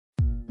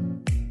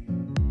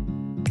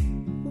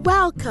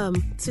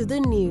Welcome to the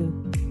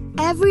new.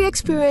 Every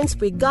experience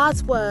with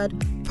God's Word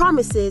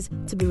promises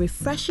to be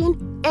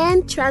refreshing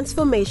and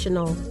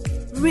transformational.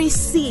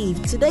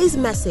 Receive today's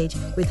message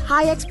with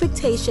high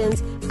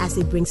expectations as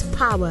it brings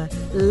power,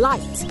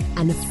 light,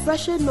 and a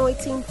fresh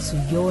anointing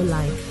to your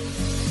life.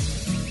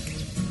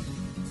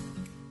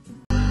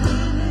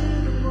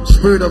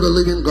 Spirit of the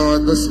living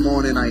God, this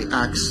morning I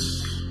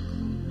ask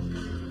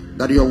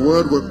that your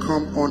word will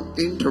come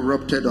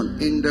uninterrupted,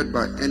 unhindered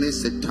by any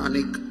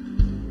satanic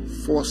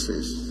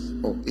forces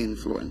or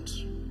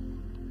influence.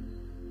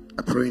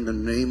 I pray in the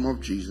name of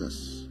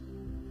Jesus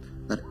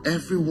that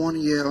everyone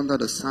here under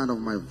the sound of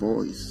my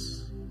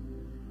voice,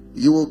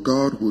 you, O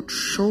God, would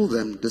show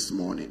them this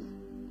morning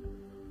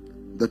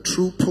the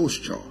true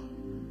posture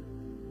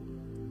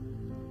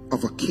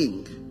of a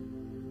king.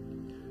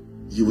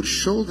 You would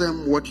show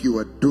them what you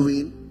are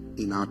doing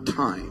in our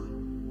time,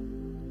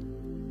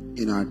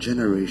 in our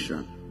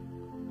generation,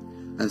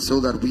 and so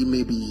that we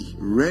may be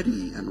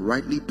ready and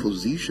rightly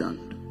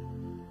positioned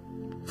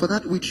for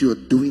that which you are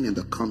doing in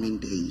the coming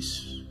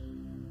days.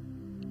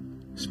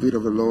 Spirit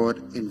of the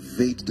Lord,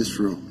 invade this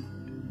room.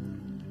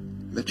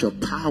 Let your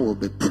power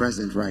be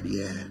present right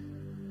here.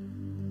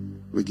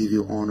 We give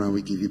you honor,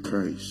 we give you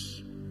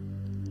praise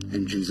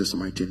in Jesus'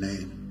 mighty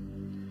name.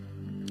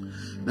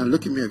 Now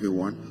look at me,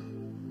 everyone.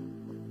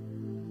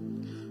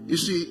 You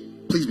see,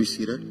 please be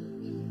seated.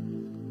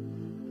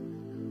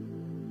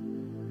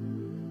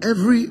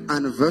 Every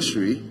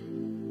anniversary,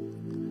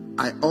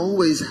 I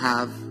always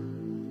have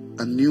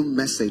a new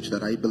message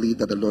that I believe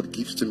that the Lord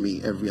gives to me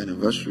every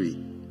anniversary.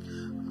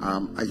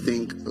 I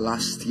think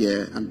last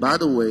year, and by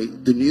the way,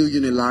 the new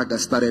Unilag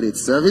has started its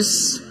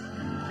service.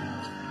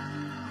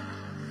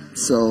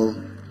 So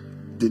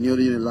the new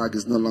Unilag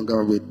is no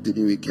longer with the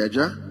new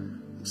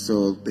Ikeja.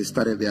 So they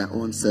started their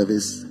own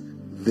service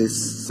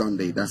this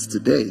Sunday. That's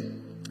today.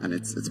 And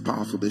it's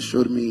powerful. They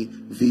showed me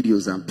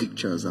videos and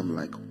pictures. I'm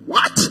like,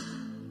 what?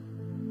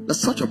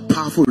 There's such a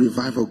powerful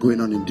revival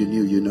going on in the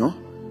new, you know?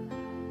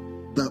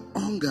 The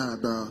hunger,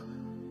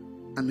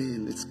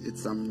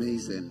 it's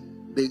amazing.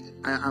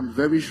 I'm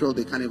very sure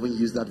they can't even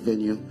use that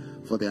venue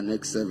for their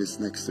next service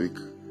next week.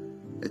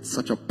 It's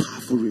such a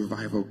powerful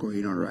revival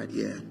going on right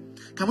here.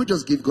 Can we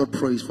just give God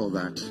praise for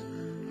that?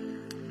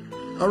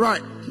 All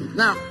right.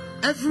 Now,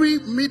 every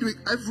midweek,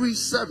 every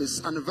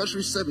service,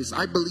 anniversary service,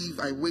 I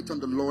believe I wait on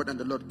the Lord and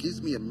the Lord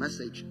gives me a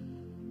message.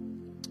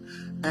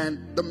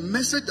 And the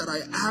message that I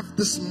have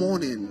this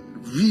morning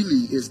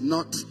really is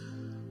not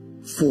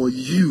for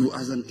you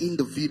as an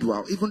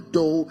individual, even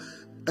though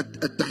a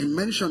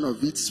dimension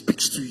of it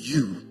speaks to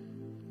you,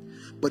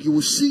 but you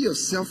will see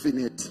yourself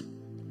in it.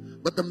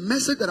 But the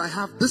message that I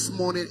have this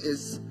morning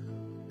is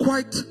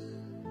quite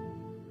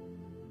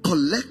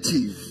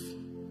collective,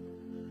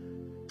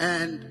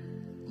 and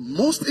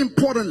most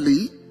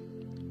importantly,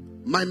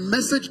 my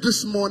message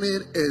this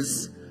morning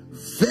is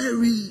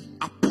very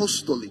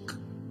apostolic.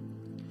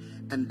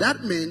 And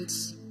that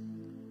means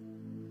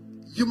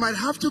you might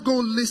have to go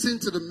listen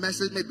to the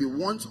message maybe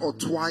once or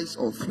twice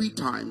or 3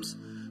 times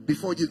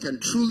before you can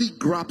truly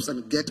grasp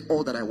and get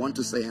all that I want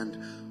to say.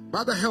 And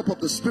by the help of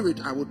the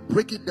Spirit, I would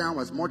break it down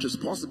as much as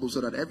possible so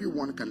that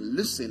everyone can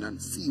listen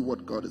and see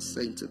what God is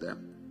saying to them.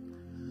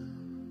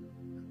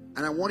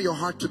 And I want your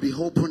heart to be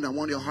open. I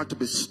want your heart to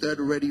be stirred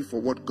ready for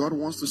what God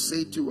wants to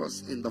say to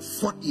us in the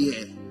 4th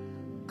year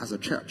as a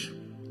church.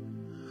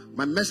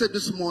 My message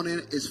this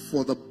morning is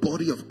for the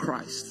body of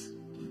Christ.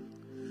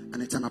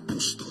 And it's an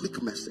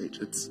apostolic message.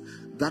 It's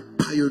that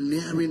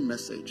pioneering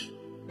message.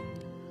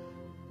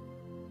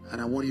 And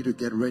I want you to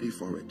get ready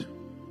for it.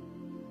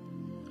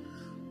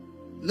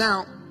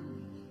 Now,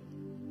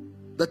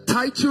 the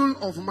title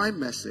of my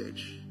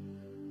message,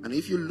 and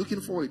if you're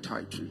looking for a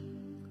title,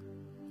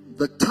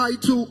 the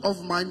title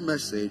of my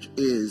message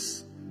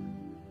is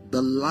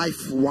The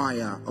Life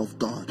Wire of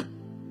God.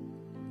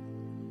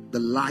 The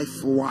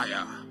Life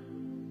Wire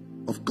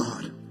of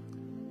God.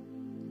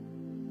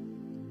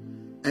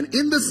 And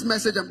in this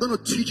message, I'm going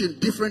to teach in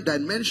different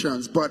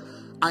dimensions, but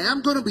I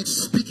am going to be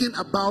speaking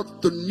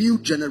about the new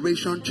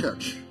generation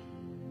church.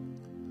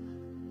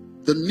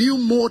 The new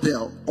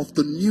model of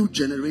the new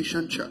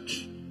generation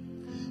church.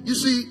 You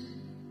see,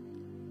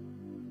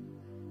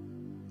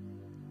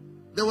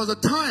 there was a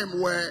time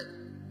where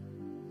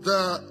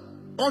the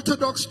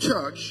Orthodox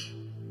church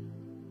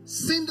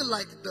seemed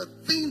like the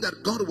thing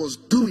that God was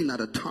doing at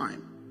the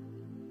time.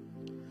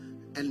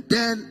 And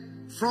then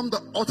from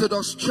the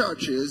Orthodox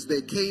churches,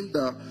 there came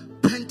the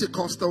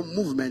Pentecostal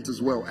movement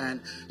as well.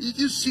 And if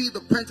you see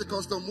the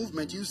Pentecostal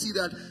movement, you see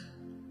that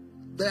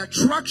the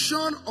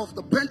attraction of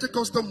the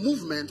Pentecostal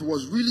movement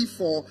was really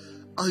for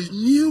a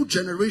new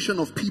generation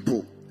of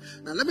people.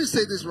 Now, let me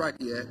say this right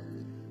here.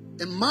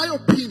 In my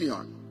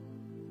opinion,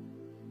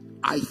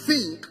 I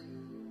think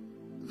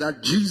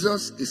that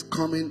Jesus is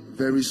coming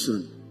very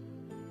soon.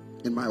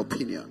 In my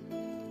opinion.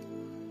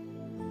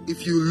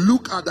 If you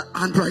look at the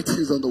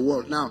handwritings on the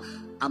wall. Now,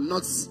 I'm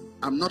not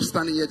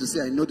standing here to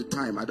say I know the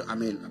time. I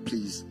mean,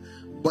 please.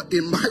 But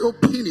in my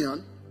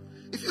opinion,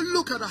 if you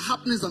look at the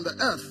happenings on the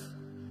earth,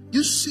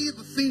 You see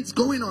the things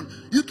going on.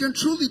 You can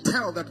truly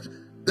tell that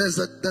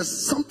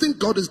there's something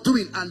God is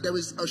doing, and there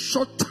is a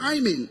short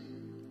timing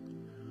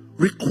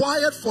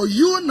required for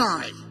you and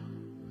I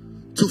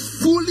to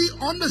fully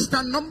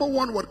understand, number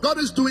one, what God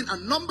is doing,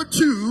 and number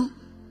two,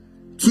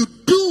 to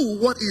do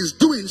what He is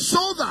doing,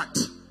 so that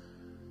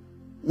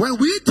when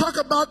we talk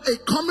about a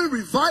coming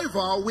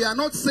revival, we are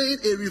not saying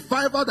a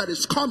revival that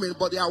is coming,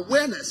 but the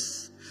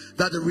awareness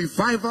that the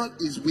revival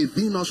is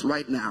within us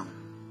right now.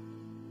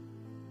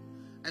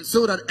 And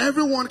so that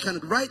everyone can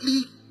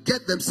rightly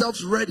get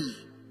themselves ready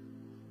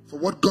for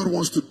what God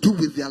wants to do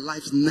with their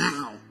lives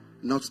now,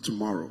 not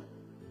tomorrow.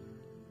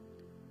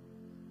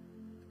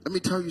 Let me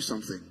tell you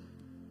something.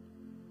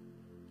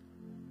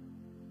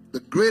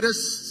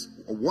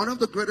 One of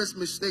the greatest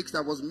mistakes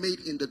that was made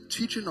in the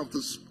teaching of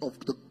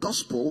the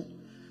gospel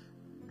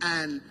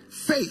and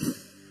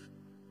faith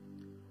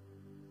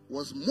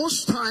was,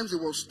 most times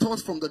it was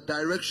taught from the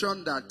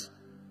direction that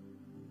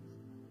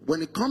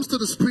when it comes to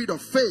the spirit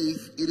of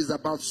faith, it is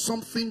about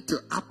something to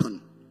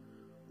happen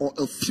or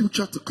a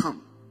future to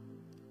come.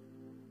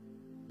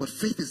 But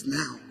faith is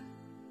now.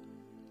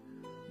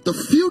 The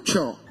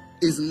future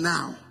is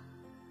now.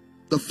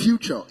 The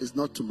future is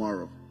not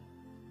tomorrow.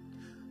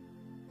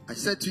 I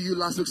said to you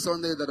last week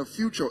Sunday that the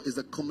future is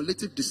the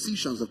cumulative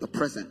decisions of the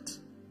present.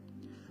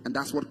 And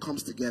that's what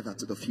comes together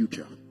to the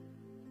future.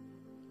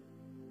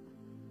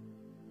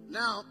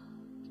 Now,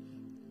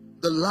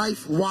 the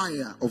life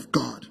wire of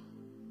God.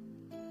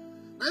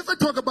 Now, if I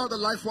talk about the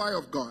life wire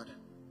of God,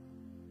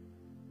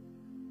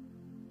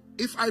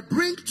 if I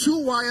bring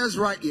two wires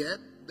right here,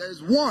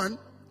 there's one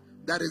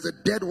that is a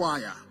dead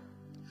wire.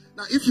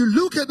 Now, if you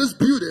look at this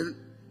building,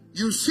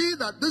 you see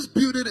that this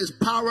building is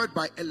powered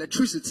by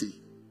electricity.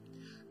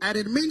 And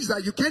it means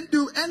that you can't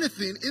do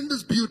anything in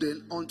this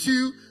building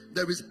until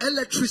there is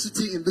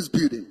electricity in this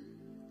building.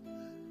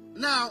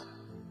 Now,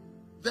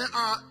 there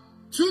are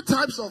two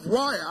types of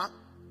wire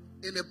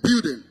in a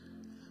building.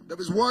 There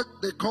is what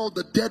they call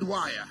the dead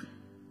wire,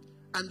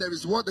 and there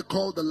is what they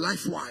call the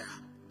life wire.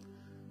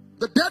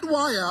 The dead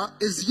wire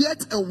is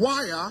yet a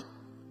wire,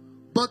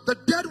 but the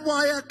dead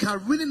wire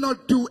can really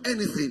not do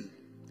anything.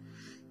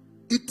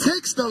 It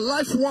takes the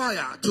life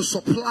wire to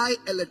supply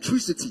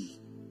electricity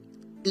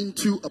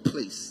into a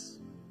place.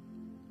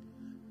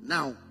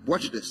 Now,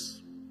 watch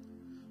this.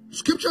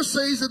 Scripture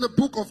says in the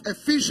book of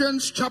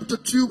Ephesians chapter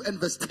 2 and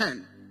verse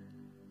 10.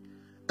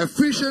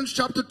 Ephesians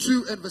chapter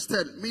 2 and verse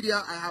 10.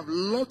 Media, I have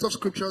lots of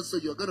scriptures, so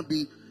you're going to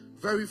be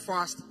very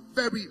fast.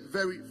 Very,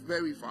 very,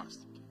 very fast.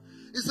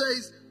 It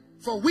says,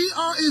 for we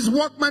are His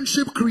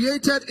workmanship,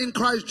 created in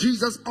Christ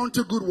Jesus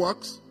unto good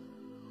works,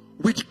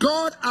 which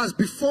God has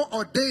before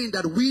ordained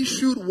that we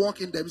should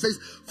walk in them. It says,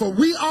 for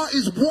we are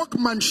His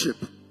workmanship,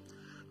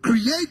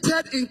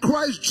 created in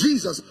Christ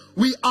Jesus.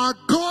 We are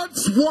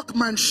God's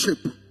workmanship.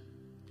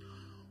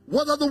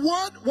 What does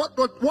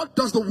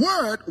the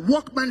word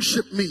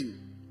workmanship mean?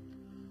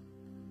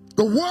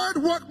 The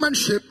word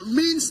workmanship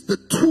means the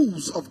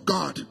tools of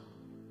God.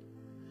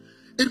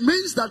 It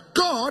means that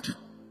God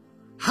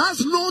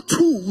has no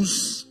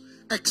tools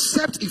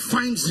except He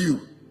finds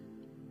you.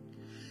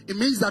 It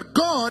means that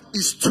God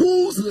is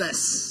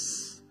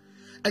toolsless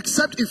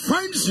except He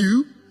finds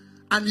you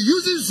and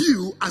uses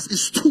you as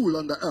His tool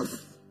on the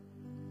earth.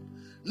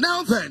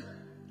 Now then,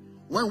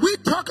 when we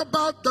talk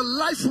about the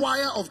life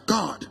wire of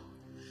God,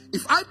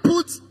 if I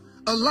put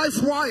a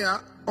life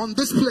wire on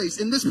this place,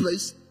 in this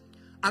place,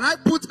 and I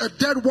put a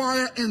dead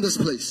wire in this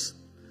place,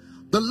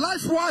 the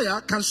life wire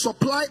can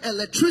supply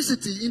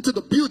electricity into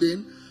the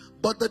building,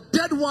 but the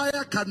dead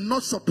wire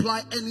cannot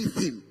supply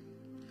anything.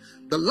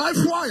 The life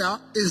wire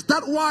is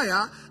that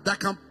wire that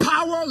can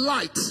power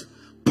light,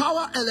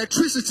 power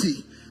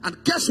electricity.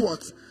 And guess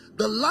what?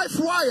 The life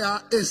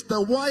wire is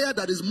the wire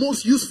that is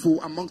most useful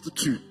amongst the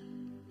two.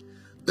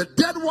 The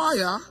dead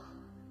wire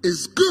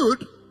is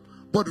good,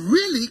 but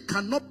really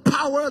cannot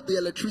power the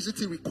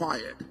electricity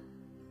required.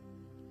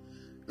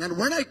 And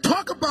when I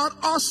talk about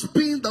us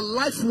being the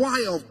life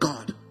wire of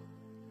God,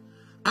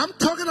 I'm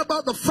talking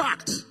about the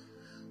fact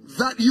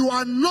that you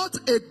are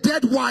not a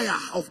dead wire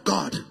of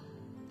God.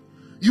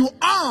 You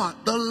are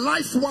the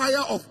life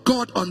wire of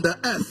God on the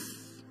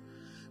earth.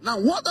 Now,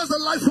 what does the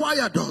life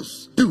wire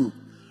do?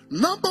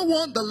 Number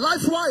one, the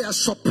life wire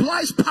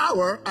supplies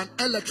power and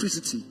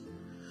electricity.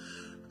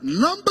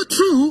 Number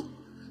two,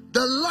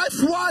 the life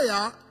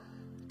wire,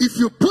 if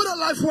you put a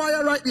life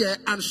wire right there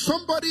and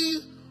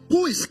somebody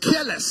who is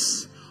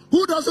careless,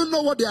 who doesn't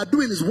know what they are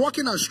doing, is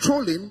walking and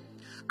strolling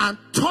and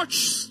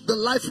touch the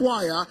life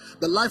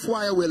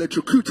wire will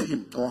electrocute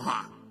him or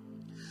her.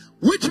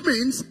 Which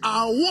means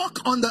our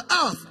work on the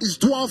earth is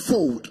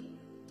dualfold.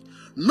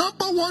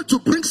 Number one, to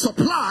bring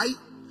supply.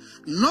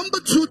 Number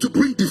two, to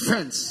bring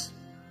defense.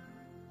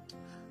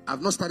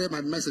 I've not started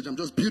my message. I'm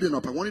just building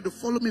up. I want you to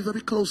follow me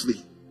very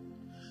closely.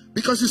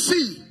 Because you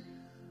see,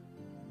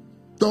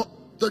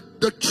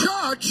 the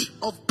church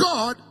of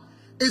God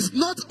is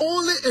not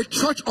only a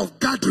church of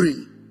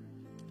gathering.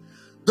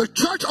 The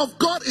church of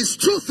God is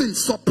two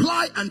things: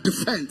 supply and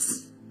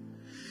defense.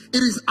 It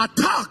is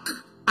attack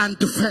and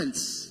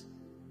defense.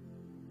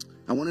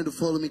 I want you to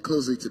follow me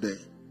closely today.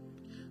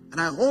 And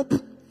I hope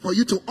for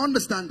you to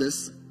understand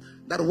this,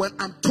 that when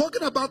I'm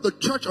talking about the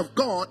church of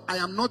God, I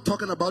am not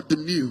talking about the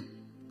new.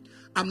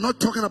 I'm not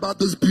talking about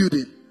this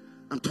building.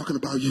 I'm talking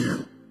about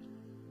you.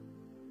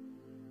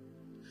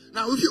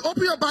 Now, if you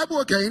open your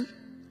Bible again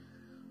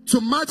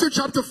to Matthew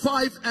chapter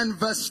 5 and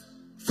verse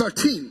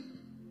 13.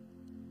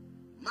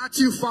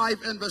 Matthew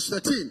 5 and verse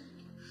 13.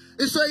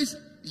 It says,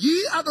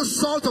 ye are the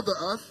salt of the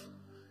earth.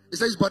 It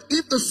says, but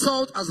if the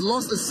salt has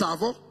lost its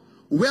savour,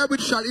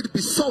 wherewith shall it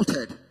be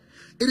salted?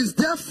 It is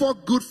therefore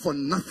good for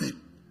nothing,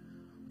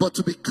 but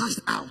to be cast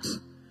out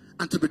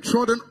and to be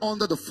trodden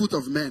under the foot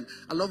of men.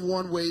 I love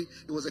one way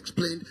it was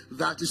explained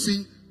that, you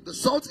see, the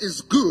salt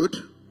is good,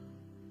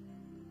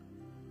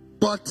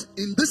 but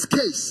in this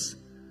case,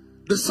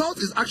 the salt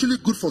is actually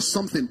good for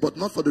something, but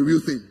not for the real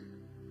thing.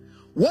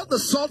 What the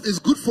salt is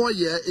good for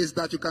here is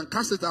that you can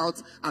cast it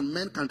out and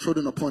men can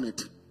trodden upon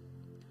it.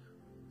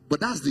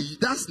 But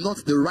that's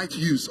not the right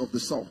use of the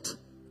salt.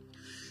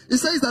 It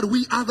says that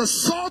we are the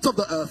salt of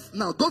the earth.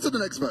 Now go to the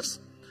next verse.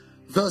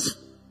 Verse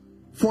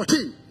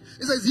 14.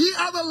 It says, ye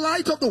are the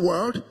light of the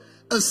world,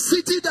 a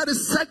city that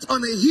is set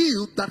on a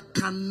hill that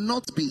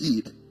cannot be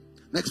hid.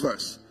 Next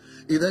verse.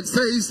 It then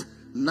says,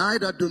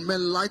 neither do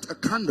men light a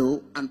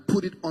candle and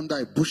put it under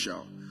a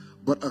bushel,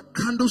 but a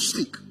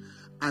candlestick,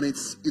 and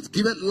it's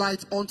given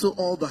light unto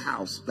all the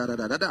house.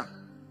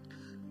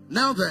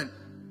 Now then,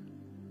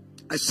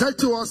 I said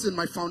to us in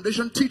my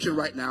foundation teaching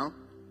right now,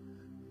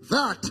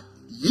 that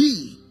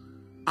ye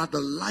are the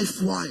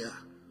life wire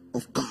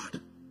of God.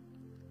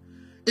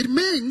 It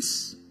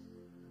means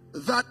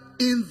that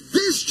in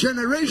this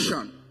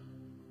generation,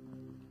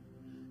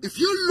 if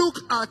you look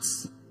at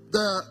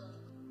the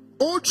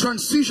old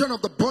transition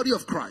of the body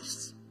of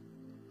Christ,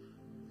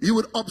 you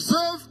would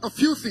observe a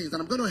few things,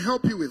 and I'm going to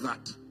help you with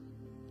that.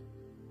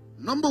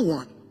 Number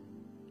one,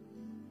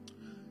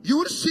 you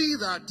would see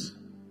that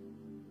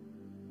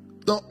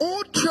the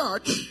old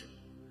church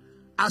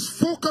has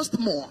focused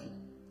more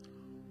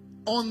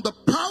on the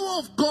power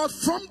of God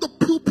from the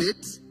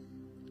pulpit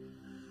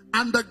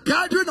and the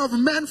gathering of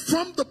men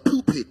from the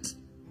pulpit.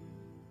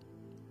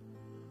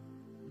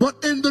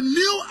 But in the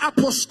new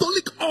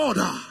apostolic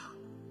order,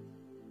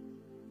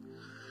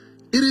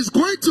 it is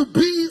going to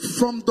be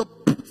from the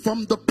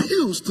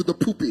pews to the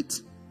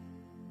pulpit.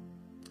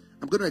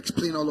 I'm going to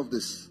explain all of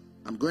this.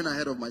 I'm going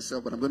ahead of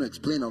myself, but I'm going to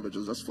explain all of it.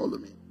 Just follow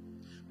me.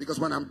 Because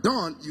when I'm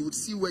done, you would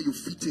see where you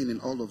fit in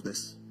all of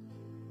this.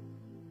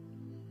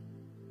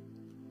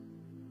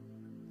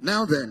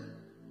 Now then,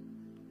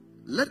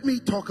 let me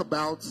talk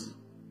about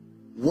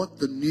what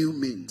the new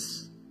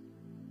means.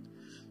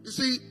 You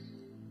see,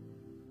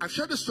 I've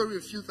shared this story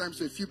a few times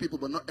to a few people,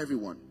 but not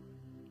everyone.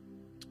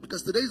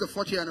 Because today is the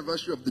 40th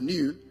anniversary of the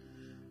new,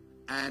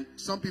 and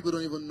some people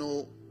don't even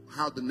know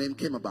how the name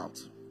came about.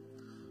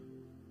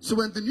 So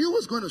when the new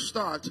was going to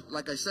start,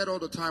 like I said all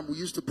the time, we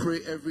used to pray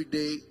every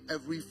day,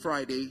 every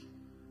Friday,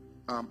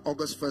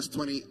 August 1st,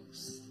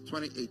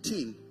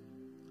 2017.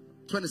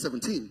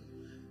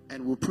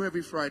 And we'll pray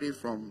every Friday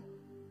from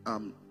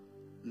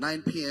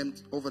 9 p.m.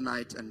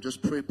 overnight and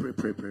just pray.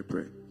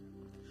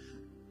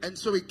 And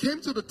so it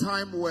came to the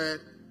time where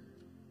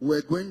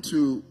we're going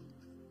to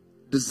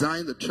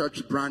design the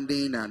church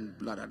branding and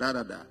blah, blah, blah,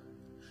 blah, blah.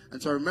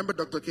 And so I remember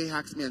Dr. K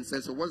asked me and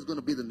said, so what's going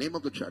to be the name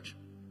of the church?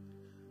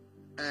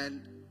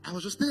 And I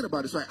was just thinking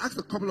about it. So I asked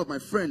a couple of my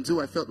friends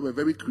who I felt were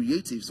very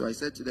creative. So I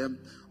said to them,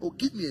 oh,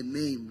 give me a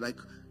name. Like,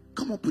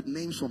 come up with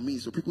names for me.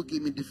 So people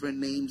gave me different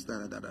names.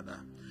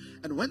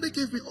 And when they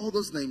gave me all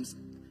those names,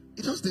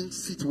 it just didn't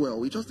sit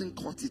well. It just didn't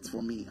cut it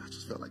for me. I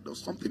just felt like there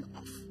was something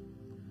off.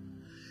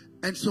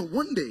 And so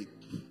one day,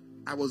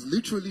 I was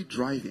literally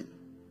driving.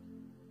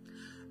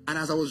 And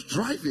as I was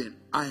driving,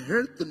 I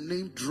heard the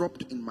name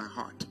dropped in my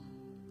heart.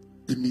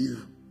 The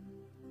new.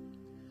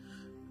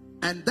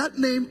 And that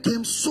name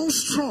came so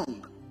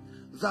strong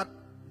that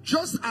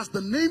just as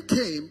the name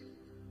came,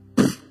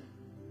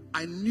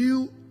 I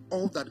knew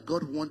all that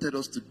God wanted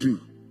us to do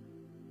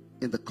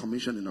in the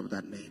commissioning of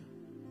that name.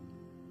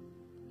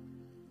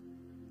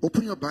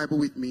 Open your Bible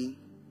with me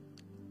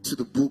to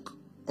the book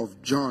of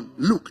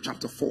Luke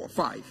chapter 5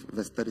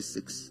 verse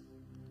 36.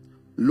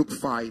 Luke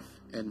 5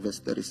 and verse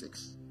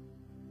 36.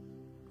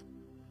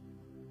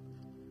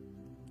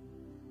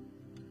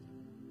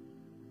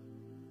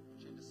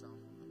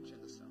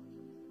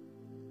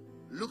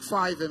 Luke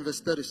 5 and verse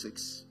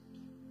 36.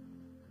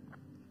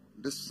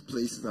 This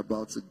place is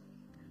about to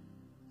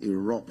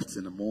erupt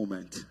in a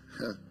moment.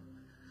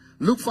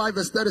 Luke 5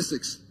 verse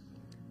 36.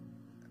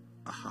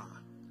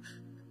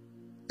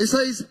 It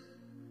says,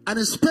 and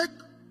he spake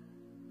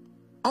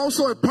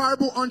also a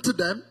parable unto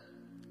them.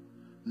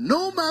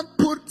 No man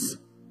putteth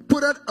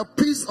a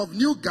piece of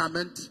new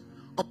garment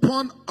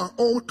upon an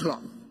old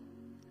cloth.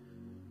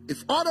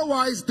 If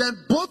otherwise, then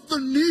both the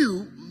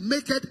new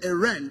maketh a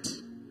rent,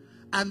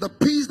 and the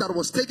piece that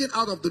was taken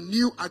out of the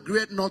new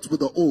agreed not with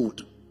the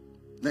old.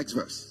 Next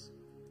verse.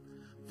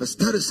 Verse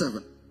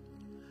 37.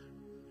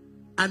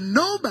 And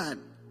no man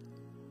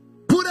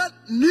putteth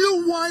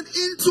new wine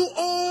into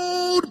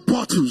old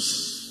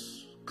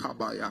bottles.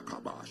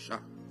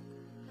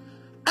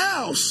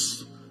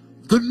 Else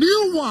the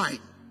new wine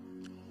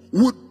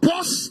would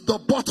burst the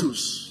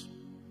bottles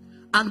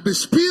and be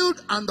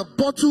spilled, and the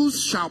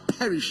bottles shall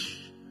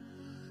perish.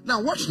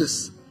 Now watch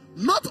this.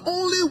 Not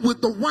only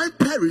would the wine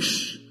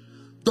perish,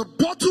 the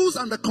bottles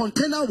and the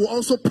container will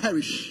also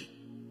perish.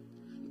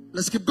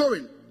 Let's keep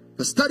going.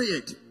 Verse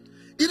 38.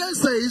 It then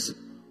says,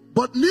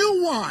 but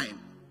new wine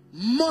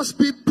must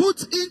be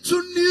put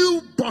into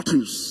new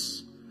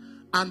bottles,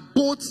 and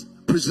both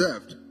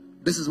preserved.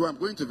 This is where I'm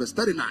going to verse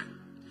 39.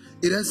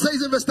 It then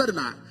says in verse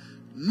 39,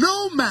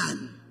 no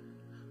man,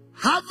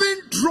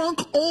 having drunk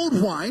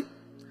old wine,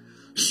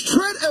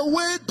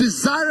 straightway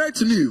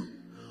desireth new,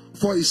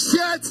 for he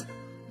said,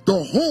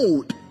 the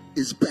old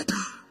is better.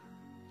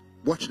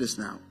 Watch this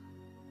now.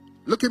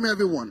 Look at me,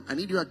 everyone. I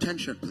need your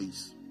attention,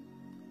 please.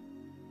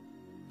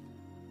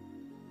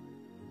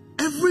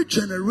 Every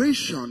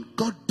generation,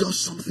 God does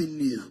something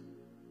new.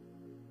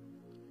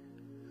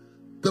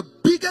 The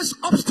biggest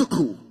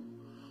obstacle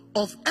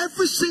of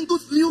every single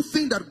new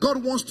thing that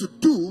God wants to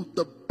do,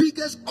 the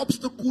biggest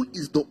obstacle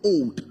is the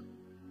old.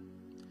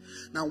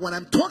 Now, when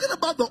I'm talking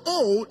about the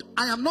old,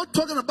 I am not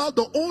talking about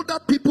the older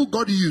people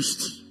God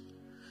used.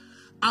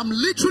 I'm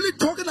literally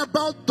talking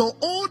about the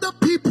older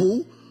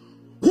people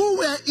who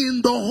were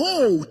in the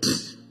old.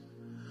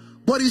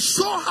 But it's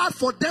so hard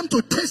for them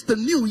to taste the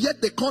new,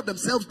 yet they call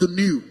themselves the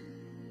new.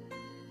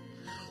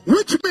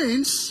 Which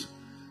means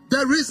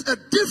there is a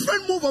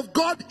different move of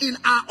God in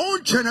our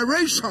own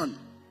generation.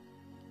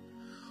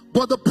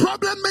 But the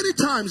problem many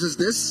times is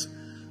this,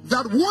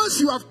 that once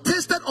you have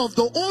tasted of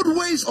the old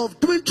ways of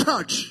doing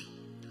church,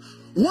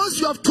 once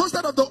you have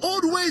tasted of the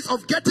old ways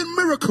of getting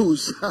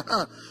miracles,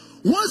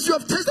 once you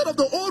have tasted of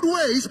the old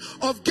ways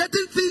of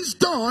getting things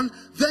done,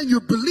 then you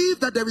believe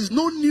that there is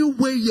no new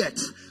way yet.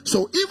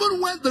 So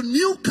even when the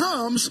new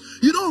comes,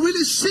 you don't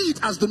really see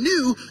it as the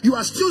new. You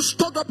are still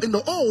stuck up in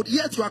the old,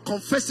 yet you are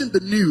confessing the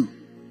new.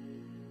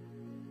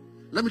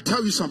 Let me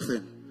tell you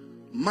something.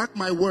 Mark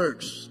my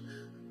words.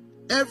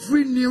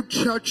 Every new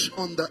church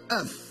on the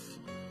earth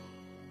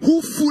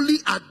who fully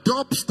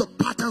adopts the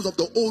patterns of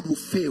the old will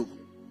fail.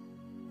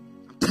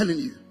 I'm telling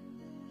you.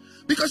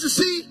 Because you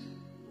see,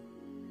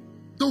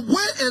 the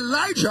way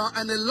Elijah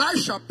and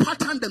Elisha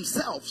patterned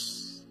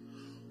themselves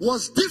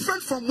was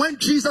different from when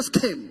Jesus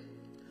came.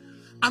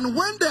 And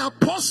when the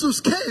apostles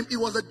came, it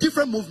was a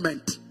different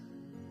movement.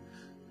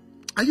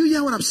 Are you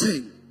hearing what I'm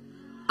saying?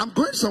 I'm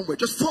going somewhere.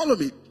 Just follow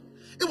me.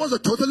 It was a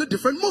totally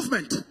different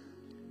movement.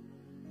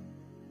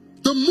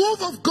 The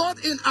move of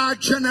God in our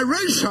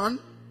generation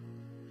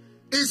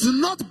is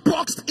not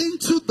boxed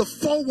into the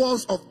four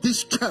walls of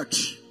this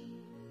church.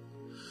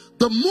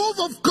 The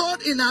move of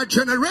God in our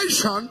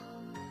generation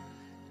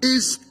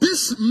is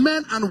these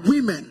men and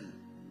women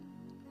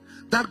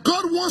that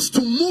God wants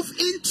to move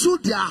into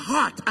their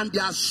heart and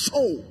their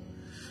soul,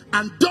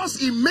 and thus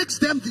He makes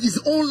them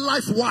His own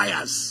life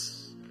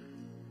wires.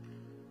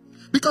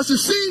 Because you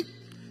see,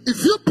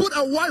 if you put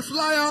a wire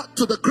flyer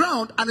to the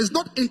ground and it's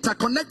not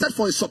interconnected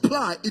for a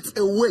supply, it's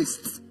a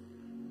waste.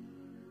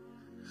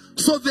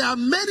 So there are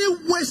many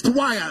waste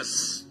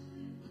wires.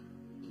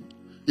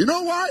 You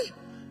know why?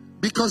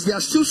 Because they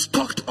are still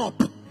stocked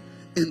up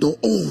in the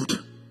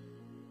old.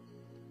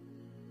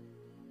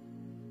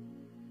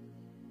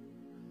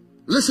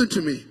 Listen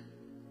to me.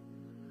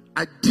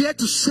 I dare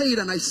to say it,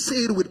 and I say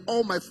it with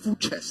all my full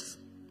chest.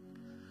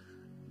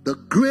 The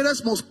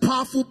greatest, most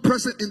powerful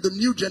person in the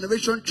new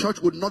generation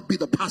church would not be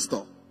the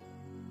pastor.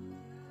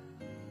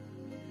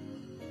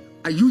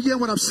 Are you hearing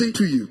what I'm saying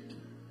to you?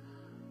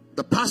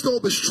 The pastor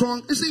will be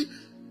strong. You see,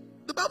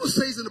 the Bible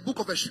says in the book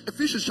of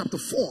Ephesians chapter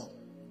 4,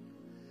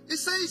 it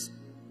says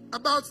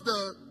about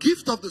the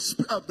gift of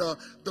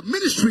the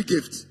ministry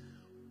gift.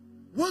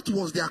 What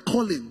was their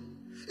calling?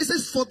 It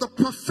says for the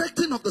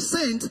perfecting of the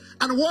saints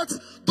and what?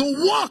 The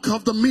work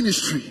of the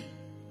ministry.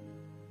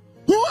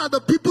 Who are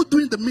the people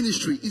doing the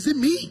ministry? Is it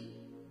me?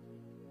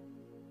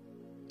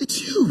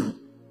 It's you.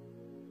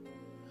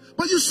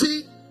 But you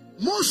see,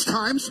 most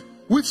times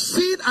we've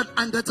seen and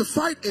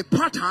identified a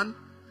pattern,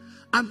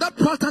 and that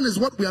pattern is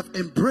what we have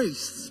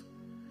embraced.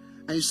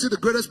 And you see, the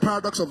greatest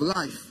paradox of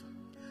life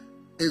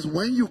is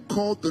when you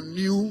call the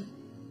new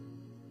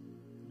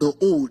the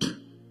old,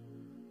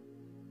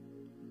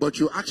 but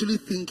you actually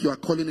think you are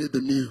calling it the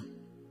new.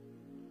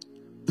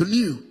 The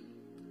new.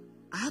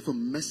 I have a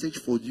message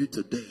for you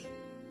today.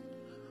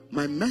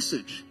 My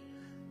message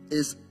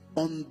is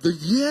on the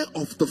year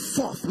of the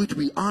 4th, which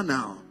we are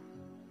now.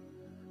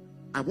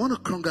 I want to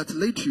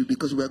congratulate you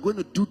because we are going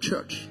to do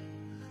church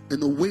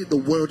in a way the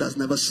world has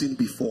never seen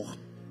before.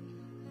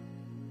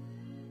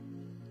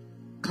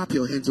 Clap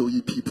your hands, all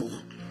you people.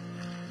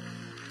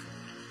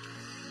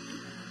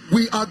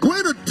 We are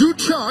going to do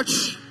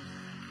church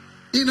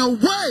in a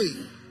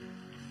way.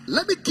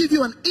 Let me give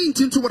you an hint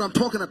into what I'm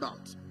talking about.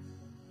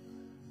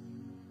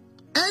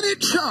 Any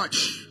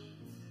church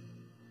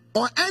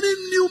or any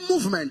new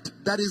movement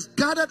that is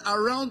gathered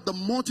around the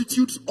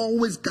multitudes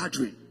always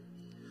gathering,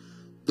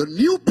 the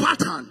new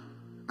pattern,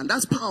 and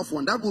that's powerful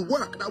and that will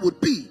work, that would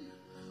be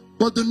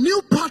But the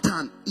new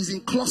pattern is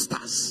in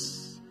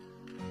clusters.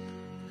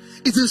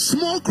 It's in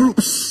small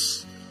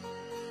groups.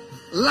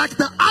 Like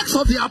the Acts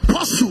of the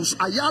Apostles,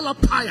 Ayala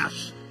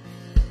Payash.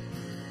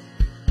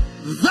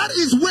 That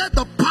is where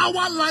the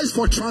power lies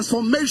for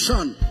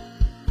transformation.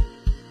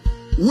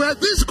 Where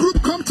this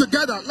group come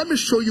together. Let me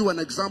show you an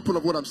example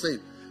of what I'm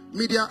saying.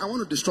 Media, I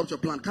want to disrupt your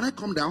plan. Can I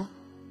come down?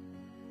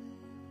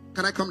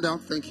 Can I come down?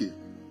 Thank you.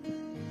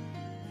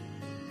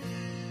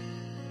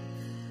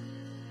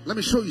 Let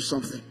me show you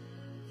something.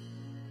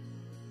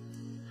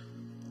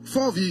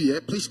 4 of you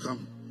here, please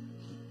come.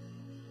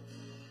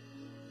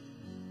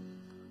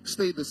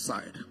 Stay this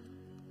side.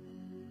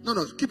 No,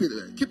 keep it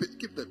there. Keep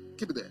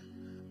it there.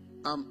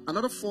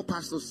 Another 4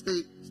 pastors,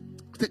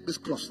 take these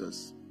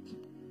clusters.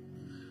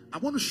 I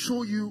want to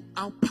show you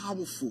how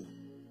powerful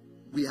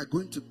we are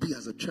going to be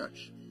as a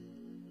church.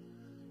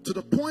 To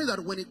the point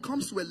that when it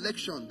comes to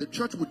election, the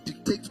church will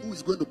dictate who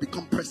is going to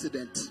become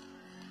president.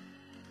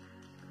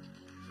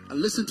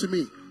 And listen to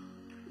me.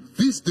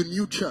 This is the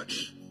new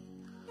church.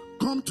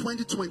 Come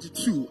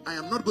 2022, I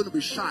am not going to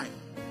be shy.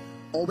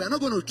 Or we are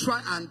not going to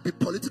try and be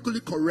politically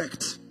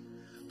correct.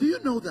 Do you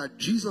know that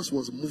Jesus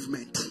was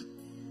movement?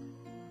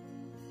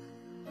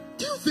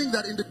 Do you think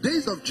that in the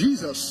days of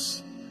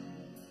Jesus,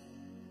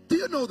 do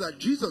you know that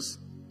Jesus,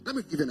 let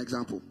me give you an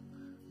example.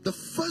 The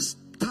first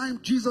time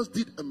Jesus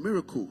did a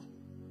miracle,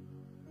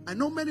 I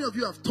know many of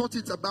you have thought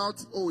it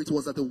about, oh, it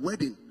was at a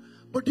wedding.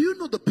 But do you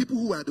know the people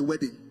who were at the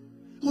wedding?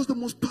 It was the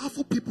most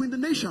powerful people in the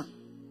nation.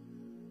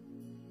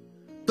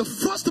 The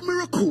first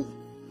miracle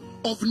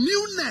of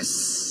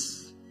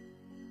newness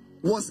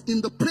was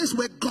in the place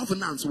where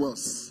governance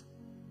was.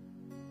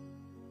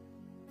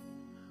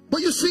 But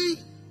you see,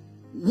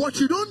 what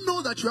you don't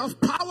know that you have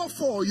power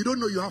for, you don't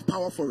know you have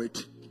power for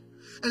it.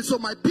 And so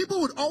my people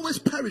would always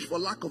perish for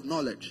lack of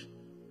knowledge.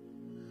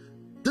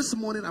 This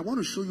morning, I want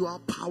to show you how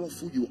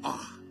powerful you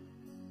are.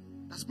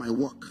 That's my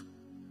work.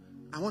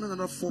 I want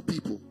another 4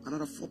 people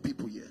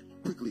here,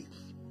 quickly.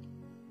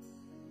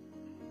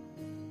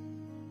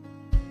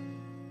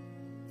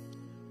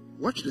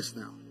 Watch this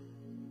now.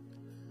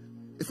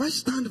 If I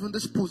stand in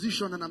this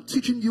position and I'm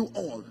teaching you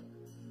all,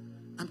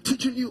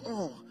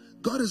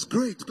 God is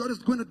great. God is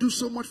going to do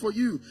so much for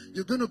you.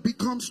 You're going to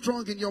become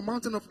strong in your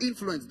mountain of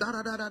influence. Da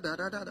da da da da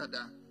da da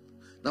da.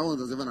 That one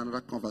was even another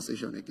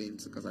conversation again,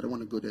 because I don't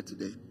want to go there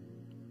today.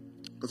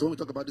 Because when we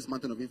talk about this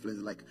mountain of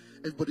influence, like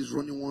everybody's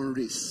running one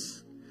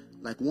race.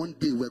 Like one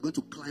day we're going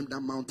to climb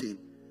that mountain.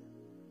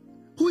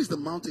 Who is the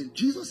mountain?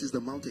 Jesus is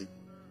the mountain.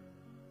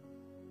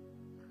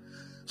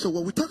 So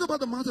when we talk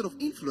about the mountain of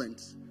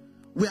influence,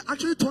 we're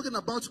actually talking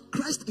about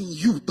Christ in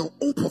you, the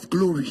hope of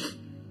glory.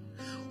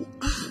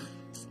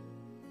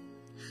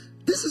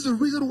 This is the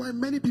reason why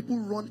many people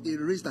run a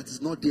race that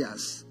is not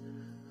theirs.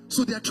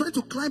 So they are trying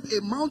to climb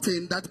a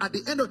mountain that at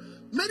the end of,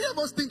 many of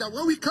us think that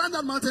when we climb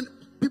that mountain,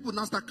 people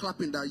now start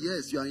clapping that,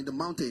 yes, you are in the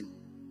mountain.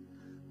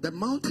 The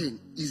mountain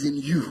is in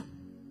you.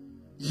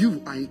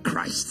 You are in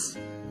Christ.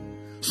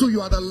 So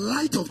you are the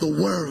light of the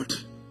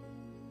world.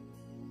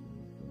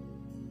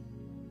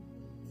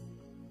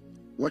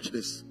 Watch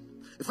this.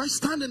 If I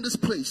stand in this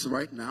place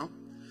right now,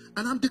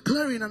 and I'm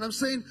declaring and I'm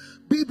saying,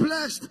 be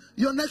blessed.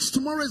 Your next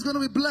tomorrow is going to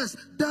be blessed.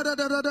 Da da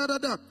da da da da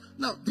da.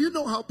 Now, do you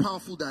know how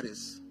powerful that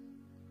is?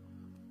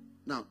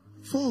 Now,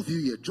 4 of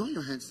you here, join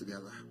your hands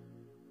together.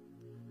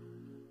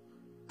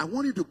 I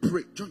want you to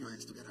pray. Join your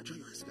hands together. Join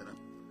your hands together.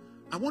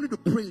 I want you to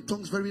pray in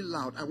tongues very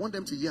loud. I want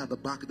them to hear at the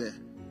back there.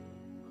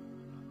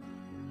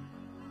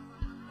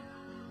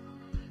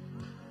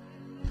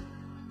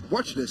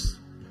 Watch this.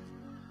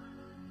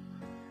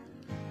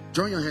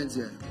 Join your hands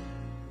here.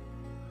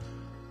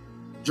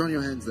 Join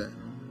your hands there.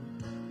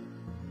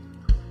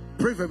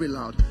 Pray very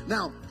loud.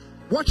 Now,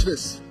 watch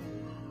this.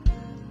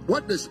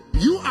 Watch this.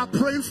 You are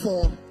praying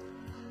for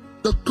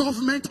the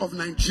government of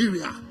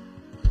Nigeria.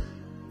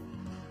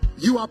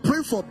 You are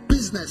praying for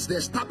business, the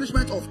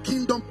establishment of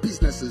kingdom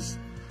businesses.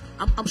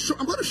 I'm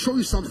going to show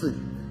you something.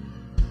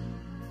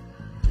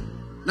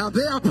 Now,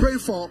 they are praying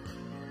for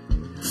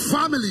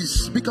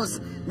families, because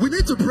we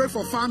need to pray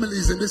for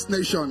families in this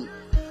nation.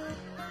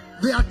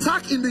 The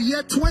attack in the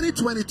year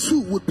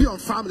 2022 would be on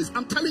families.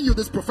 I'm telling you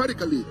this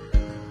prophetically.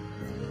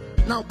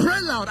 Now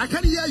pray loud. I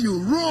can hear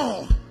you.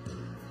 Roar.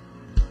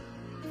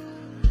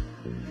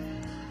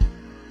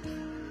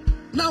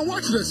 Now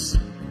watch this.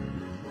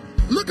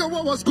 Look at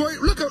what was going.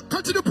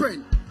 Continue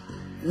praying.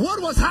 What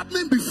was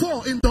happening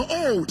before in the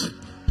old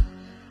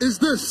is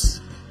this.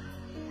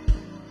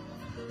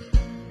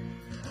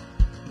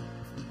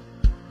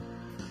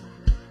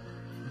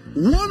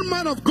 One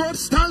man of God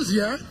stands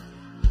here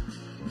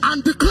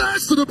and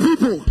declares to the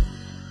people,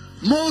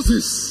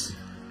 Moses,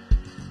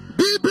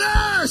 be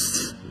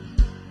blessed,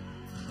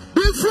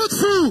 be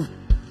fruitful.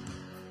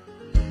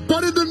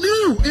 But in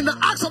the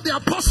Acts of the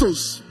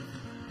Apostles,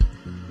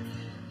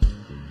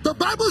 the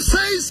Bible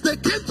says they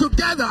came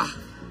together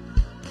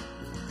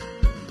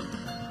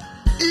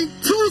in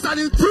 2s and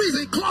in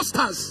 3s, in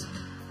clusters.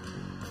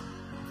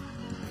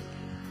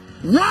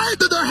 Why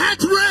did the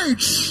heart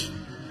rage?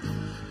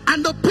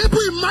 And the people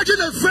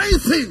imagine a vain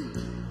thing.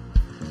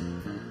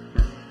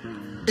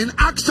 In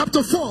Acts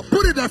chapter 4,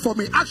 put it there for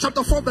me. Acts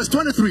chapter 4 verse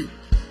 23.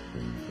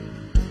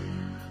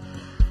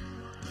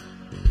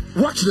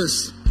 Watch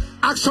this.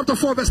 Acts chapter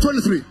 4 verse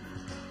 23.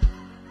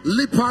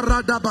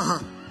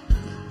 Liparadabaha.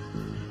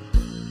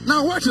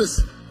 Now watch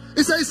this.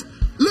 It says,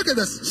 look at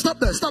this. Stop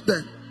there. Stop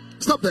there.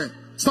 Stop there.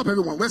 Stop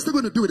everyone. We're still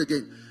going to do it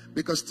again.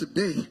 Because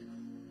today,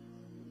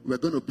 we're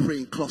going to pray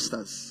in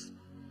clusters.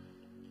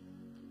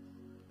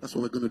 That's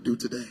what we're going to do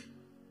today.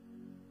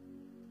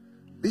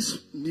 This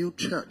new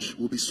church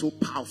will be so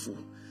powerful.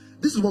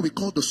 This is what we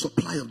call the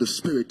supply of the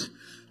Spirit.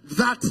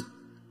 That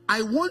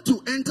I want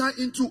to enter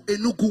into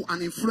Enugu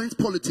and influence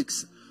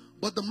politics.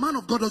 But the man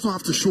of God doesn't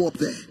have to show up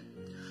there.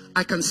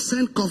 I can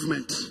send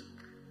government.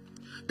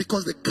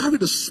 Because they carry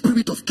the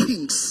spirit of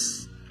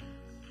kings.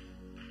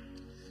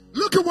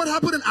 Look at what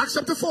happened in Acts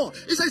chapter 4.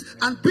 It says,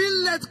 and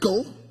being let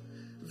go,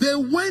 they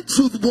went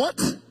to what?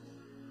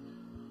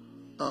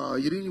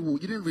 You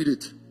didn't read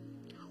it.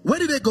 Where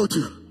did they go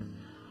to?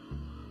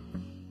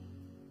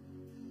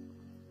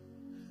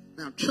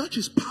 Now, church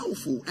is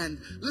powerful,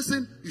 and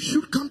listen, you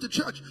should come to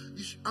church.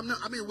 It's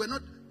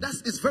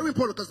very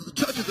important because the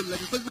church is the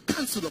legislative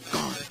council of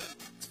God.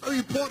 It's very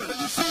important.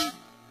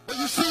 But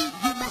you see,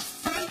 you must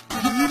find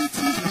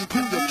communities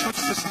within your church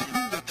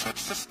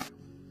system.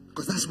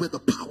 Because that's where the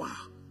power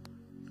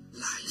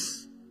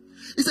lies.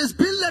 It says,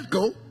 being let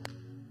go,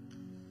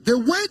 they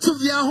went to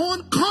their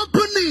own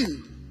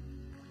company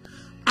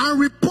and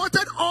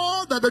reported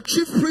all that the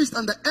chief priest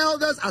and the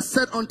elders had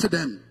said unto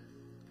them.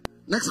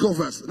 Next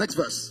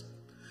verse.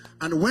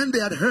 And when they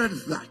had heard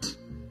that,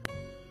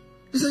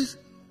 it says,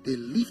 they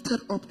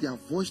lifted up their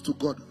voice to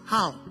God.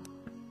 How?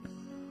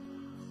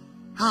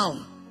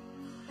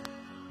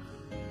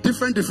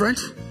 Different.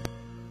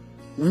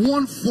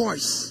 One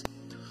voice.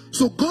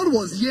 So God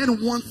was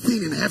hearing one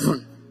thing in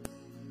heaven.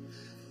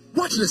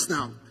 Watch this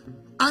now.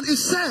 And he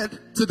said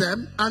to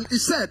them,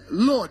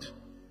 Lord,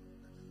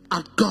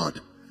 our God,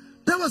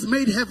 thou hast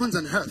made heavens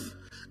and earth,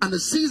 and the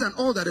seas and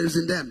all that is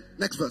in them.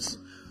 Next verse.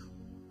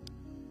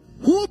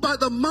 Who by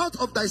the mouth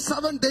of thy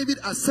servant David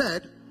has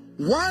said,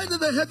 why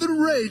did the heaven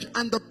rage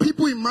and the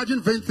people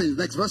imagine vain things?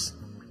 Next verse.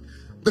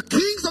 The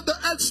kings of the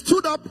earth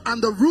stood up and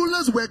the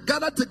rulers were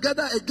gathered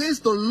together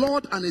against the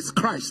Lord and his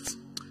Christ.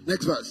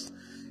 Next verse.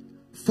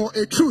 For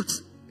a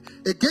truth,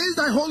 against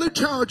thy holy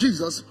child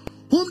Jesus,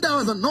 whom thou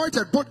hast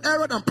anointed, both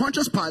Herod and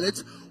Pontius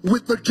Pilate,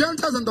 with the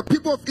Gentiles and the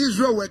people of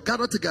Israel were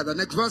gathered together.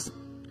 Next verse.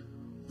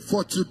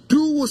 For to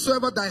do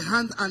whatsoever thy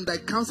hand and thy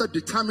counsel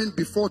determined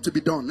before to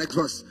be done. Next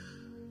verse.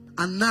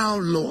 And now,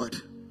 Lord,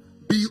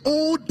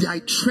 behold thy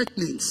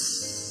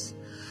threatenings,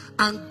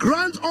 and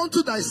grant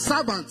unto thy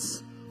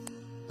servants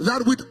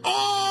that with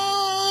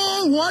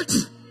all what?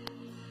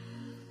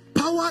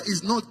 Power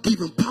is not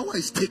given, power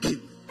is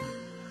taken.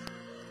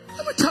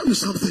 Let me tell you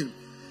something.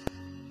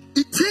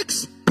 It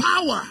takes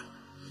power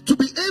to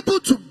be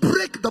able to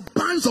break the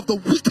bands of the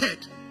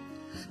wicked.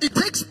 It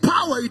takes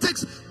power, it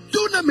takes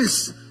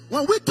dunamis.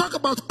 When we talk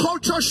about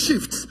culture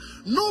shifts,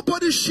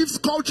 nobody shifts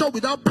culture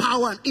without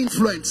power and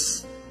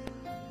influence.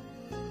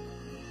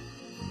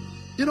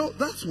 You know,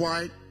 that's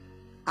why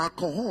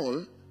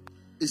alcohol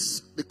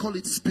is, they call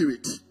it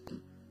spirit.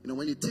 You know,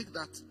 when you take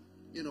that,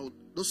 you know,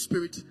 those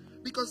spirit,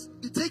 because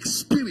it takes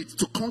spirit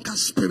to conquer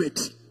spirit.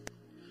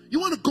 You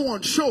want to go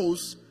on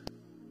shows,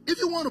 if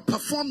you want to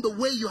perform the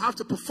way you have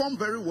to perform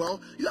very well,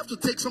 you have to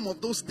take some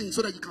of those things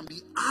so that you can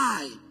be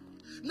I.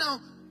 Now,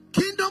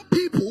 kingdom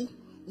people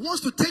wants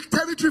to take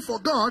territory for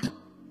God,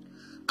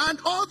 and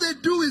all they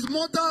do is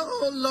mutter,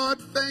 oh Lord,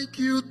 thank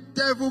you,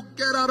 devil,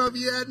 get out of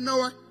here.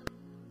 No,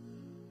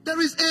 there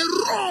is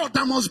a roar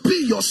that must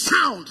be your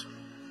sound.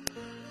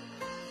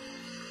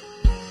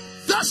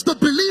 That's the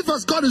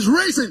believers God is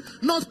raising,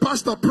 not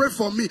pastor, pray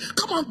for me.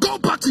 Come on, go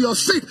back to your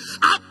seat.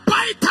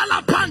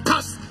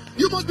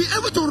 You must be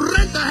able to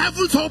rend the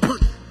heavens open.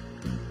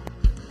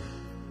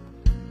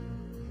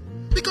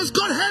 Because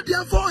God heard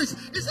their voice.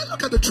 He said,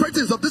 look at the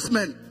traitors of this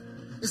man.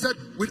 He said,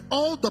 with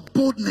all the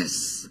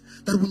boldness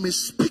that we may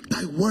speak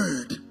thy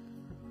word.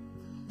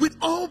 With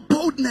all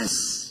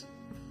boldness.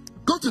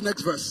 Go to the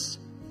next verse.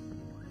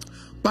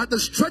 By the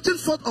stretching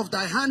forth of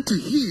thy hand to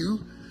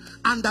heal,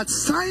 and that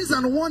signs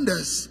and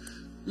wonders.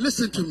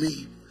 Listen to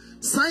me.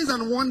 Signs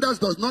and wonders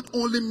does not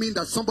only mean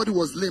that somebody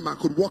was lame and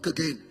could walk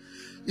again.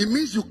 It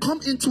means you come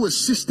into a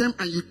system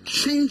and you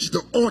change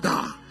the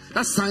order.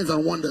 That's signs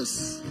and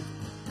wonders.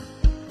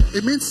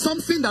 It means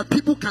something that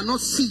people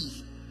cannot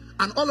see,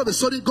 and all of a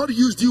sudden God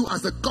used you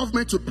as the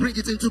government to bring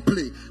it into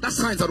play. That's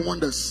signs and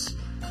wonders.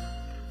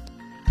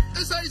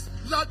 It says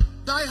that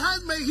thy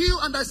hand may heal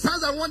and thy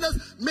signs and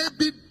wonders may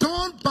be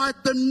done by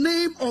the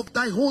name of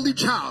thy holy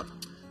child.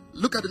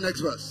 Look at the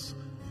next verse.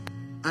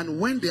 And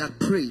when they had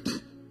prayed,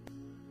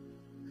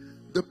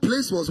 the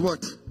place was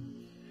what?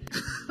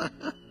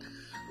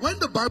 When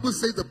the Bible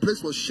says the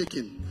place was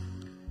shaking,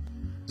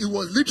 it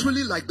was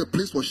literally like the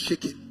place was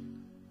shaking.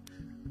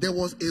 There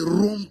was a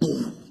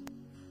rumble.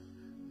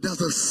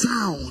 There's a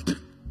sound.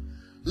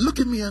 Look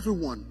at me,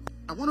 everyone.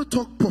 I want to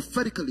talk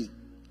prophetically.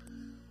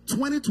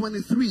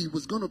 2023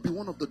 was going to be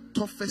one of the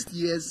toughest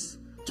years.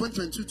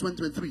 2022,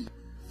 2023.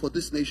 for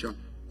this nation.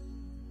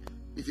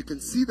 If you can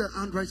see the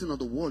handwriting on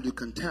the wall, you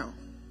can tell.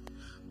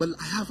 But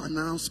I have an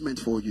announcement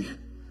for you.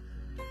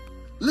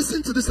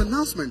 Listen to this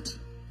announcement.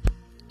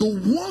 The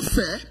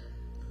warfare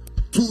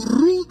to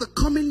rule the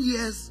coming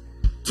years,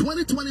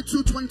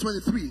 2022,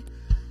 2023,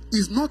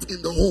 is not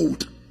in the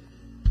hold.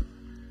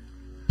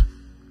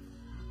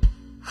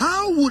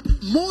 How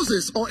would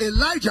Moses or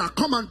Elijah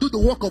come and do the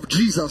work of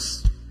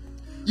Jesus?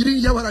 You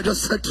didn't hear what I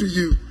just said to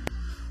you.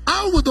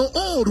 How would the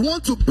old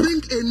want to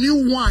bring a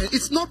new wine?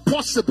 It's not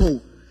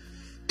possible.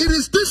 It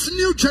is this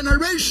new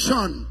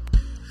generation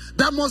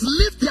that must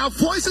lift their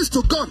voices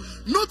to God,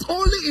 not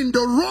only in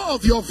the roar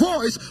of your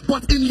voice,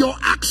 but in your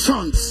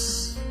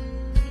actions.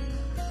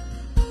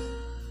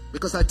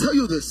 Because I tell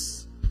you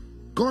this,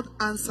 God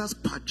answers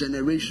per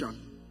generation.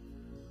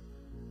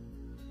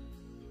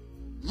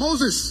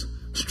 Moses,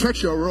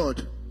 stretch your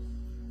rod.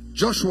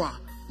 Joshua,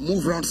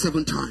 move around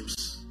 7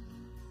 times.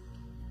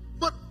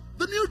 But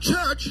the new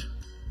church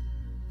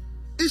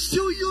is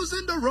still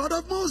using the rod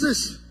of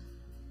Moses.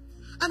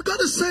 And God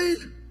is saying,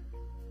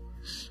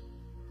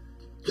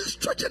 you're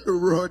stretching the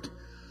rod.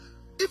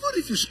 Even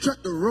if you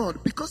stretch the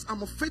rod, because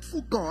I'm a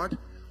faithful God,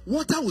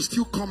 water will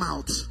still come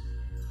out.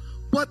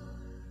 But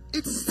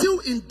it's still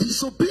in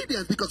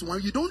disobedience, because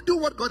when you don't do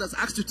what God has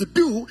asked you to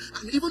do,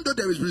 and even though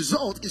there is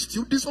result, it's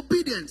still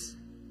disobedience.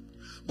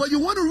 But you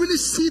want to really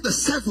see the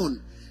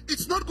 7.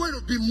 It's not going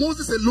to be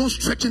Moses alone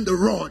stretching the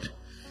rod.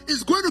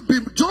 It's going to be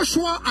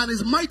Joshua and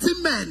his mighty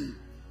men.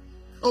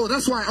 Oh,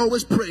 that's why I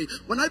always pray.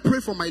 When I pray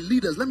for my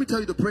leaders, let me tell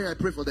you the prayer I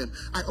pray for them.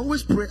 I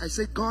always pray, I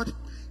say, God,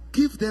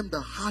 give them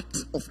the heart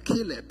of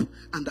Caleb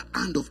and the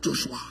hand of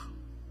Joshua.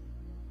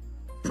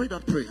 Pray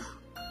that prayer.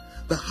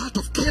 The heart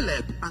of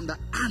Caleb and the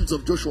hands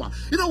of Joshua.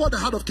 You know what the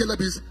heart of Caleb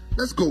is?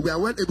 Let's go. We are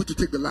well able to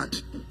take the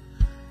land.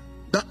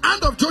 The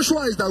hand of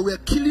Joshua is that we are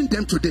killing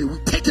them today. We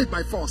take it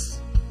by force.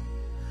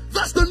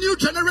 That's the new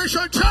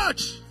generation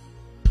church.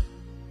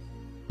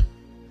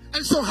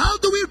 And so how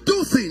do we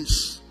do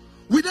things?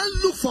 We then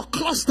look for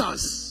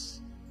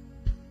clusters.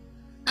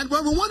 And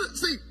when we want to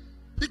see,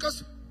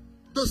 because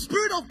the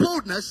spirit of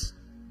boldness,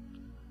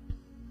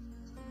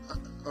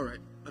 all right,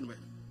 anyway,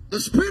 the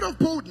spirit of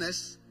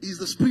boldness is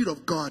the spirit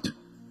of God.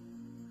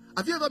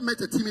 Have you ever met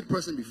a timid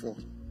person before?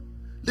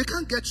 They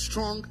can't get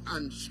strong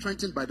and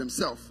strengthened by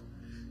themselves.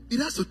 It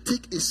has to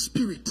take a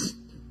spirit.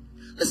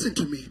 Listen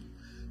to me.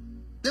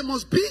 There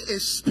must be a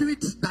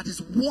spirit that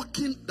is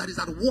working, that is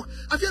at work.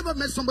 Have you ever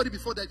met somebody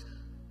before that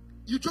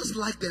you just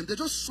like them? They're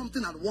just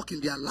something at work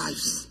in their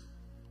lives.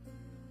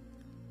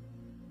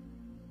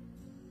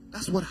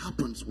 That's what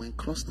happens when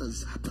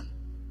clusters happen.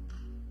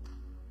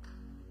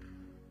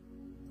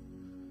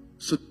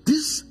 So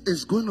this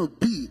is going to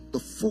be the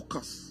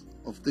focus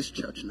of this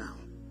church now.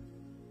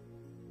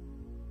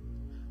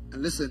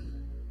 And listen,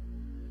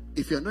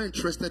 if you're not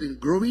interested in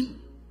growing,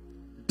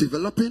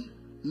 developing,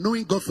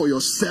 knowing God for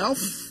yourself,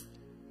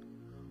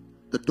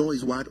 the door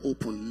is wide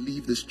open.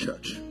 Leave this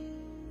church.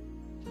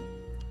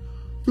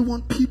 We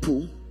want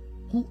people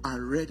who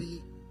are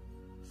ready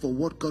for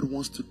what God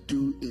wants to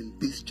do in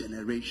this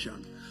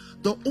generation.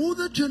 The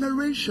older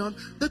generation,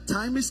 the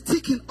time is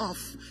ticking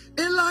off.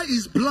 Eli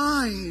is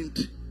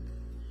blind.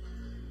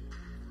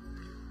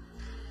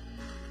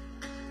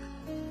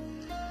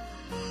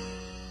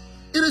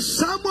 It is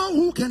someone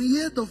who can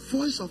hear the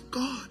voice of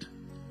God.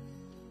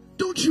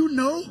 Don't you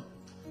know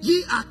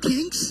ye are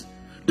kings?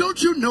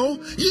 Don't you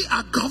know ye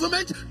are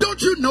government?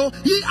 Don't you know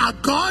ye are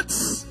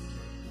gods?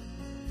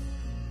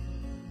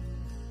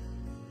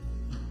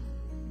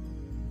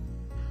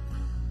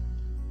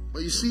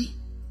 But you see,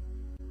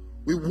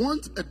 we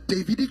want a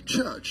Davidic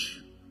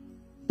church,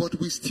 but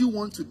we still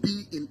want to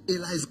be in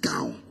Eli's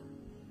gown.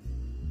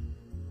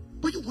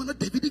 But you want a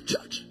Davidic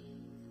church.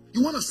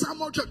 You want a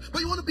Samuel church,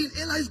 but you want to be in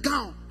Eli's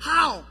gown.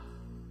 How?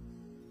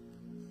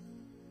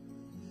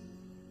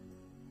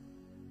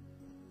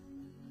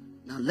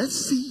 Now let's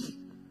see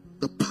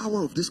the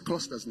power of these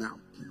clusters now.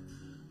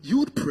 You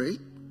would pray.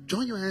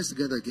 Join your hands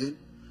together again.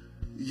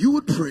 You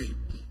would pray.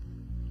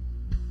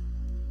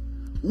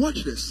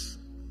 Watch this.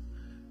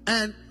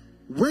 And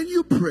when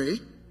you pray,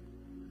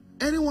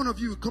 any one of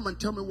you will come and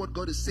tell me what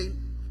God is saying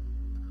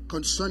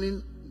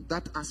concerning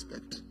that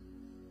aspect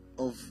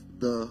of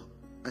the,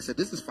 I said,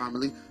 this is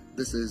family,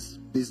 this is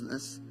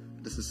business,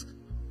 this is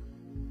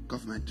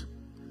government.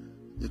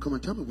 You come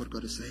and tell me what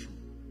God is saying.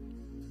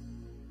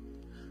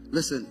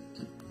 Listen,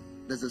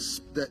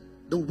 there's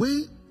the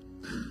way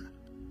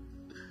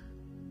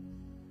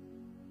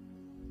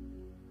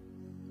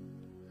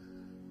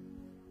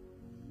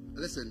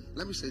listen,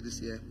 let me say this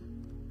here.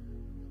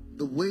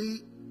 The way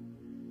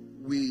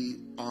we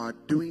are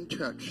doing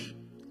church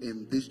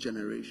in this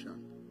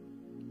generation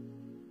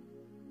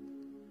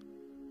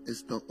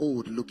is the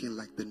old looking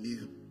like the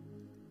new.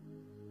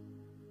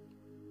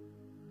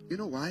 You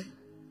know why?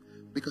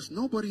 Because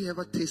nobody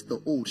ever tastes the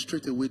old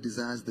straight away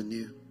desires the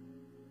new.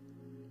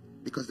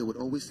 Because they would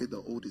always say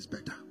the old is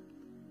better,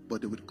 but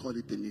they would call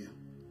it the new.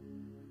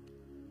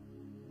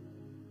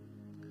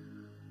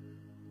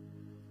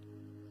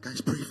 Guys,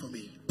 pray for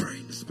me. Pray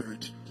in the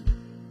spirit.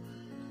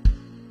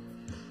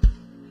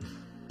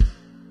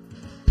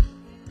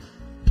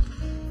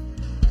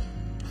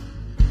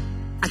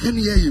 can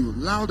hear you.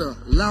 Louder,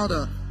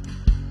 louder.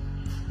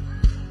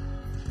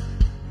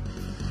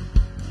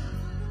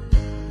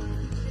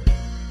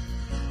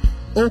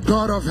 Oh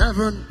God of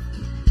heaven,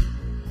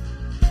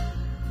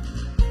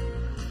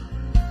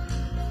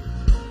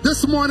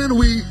 this morning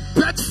we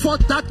bet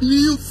forth that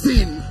new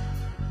thing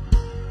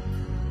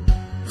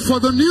for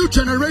the new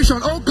generation.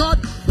 Oh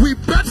God, we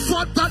bet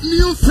forth that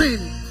new thing.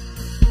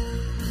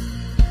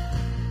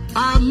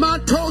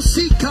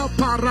 Amatosika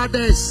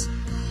Parades.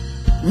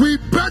 We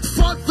bet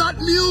forth that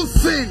new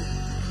thing.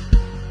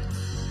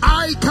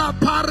 Aika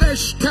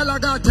Paresh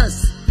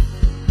Kelagates.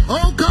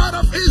 Oh God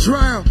of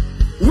Israel,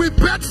 we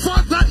bet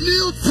forth that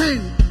new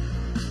thing.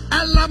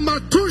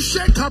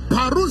 Elamatushe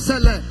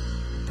Kaparuzele.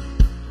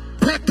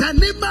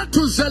 Pekanima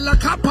to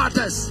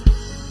Zelakapates.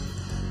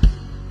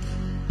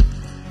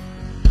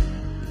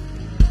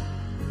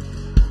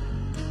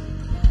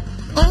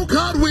 Oh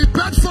God, we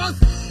bet forth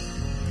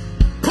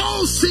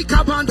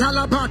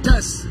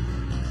Posikabantalabates.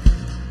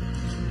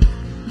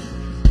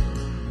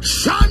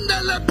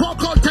 Shandele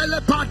poko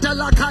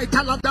telepatela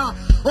kaitalada.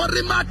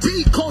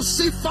 Orimati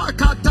kosifa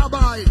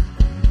katabai.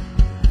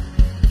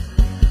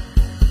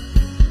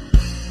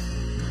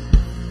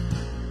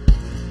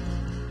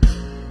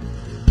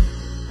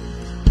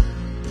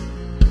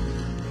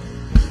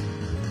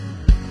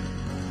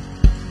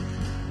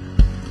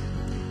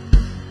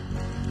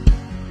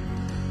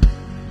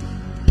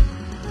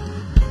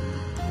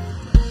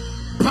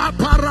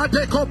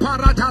 Paparadeko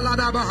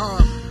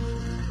parataladabaha.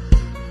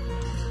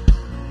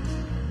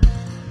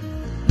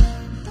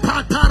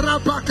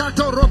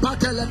 Patarabakato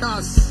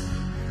ropatelenas.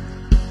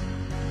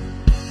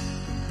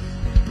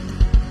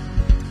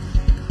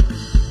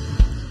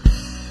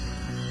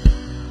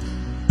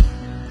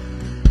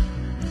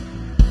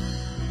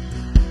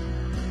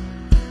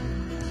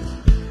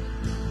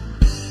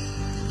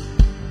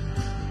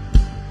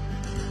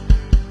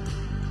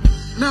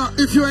 Now,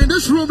 if you're in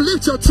this room,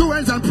 lift your two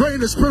hands and pray in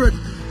the Spirit.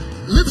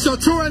 Lift your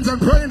two hands and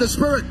pray in the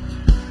Spirit.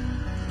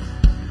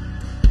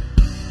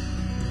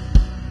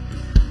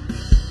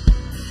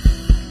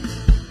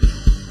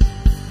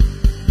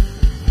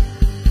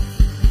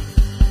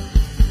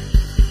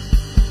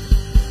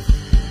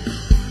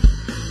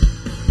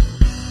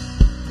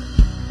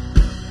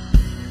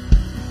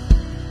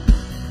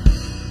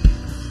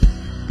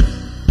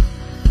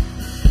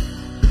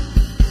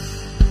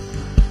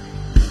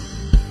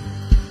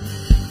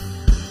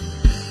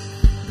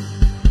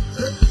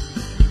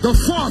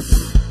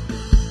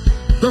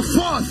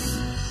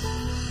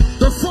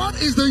 The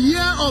fourth is the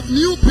year of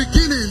new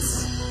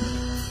beginnings.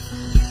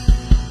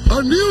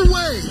 A new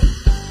way,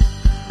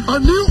 a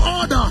new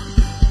order,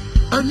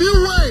 a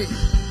new way,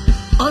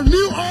 a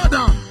new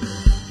order.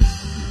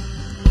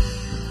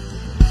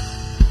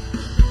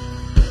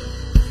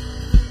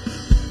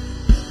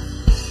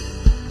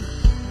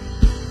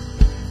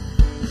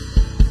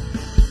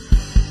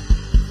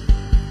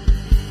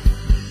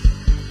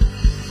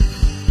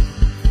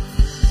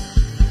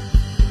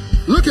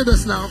 Look at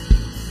this now.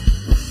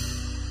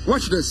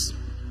 Watch this.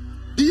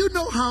 Do you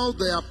know how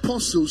the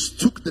apostles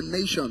took the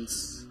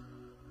nations?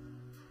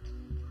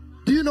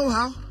 Do you know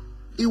how?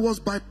 It was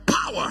by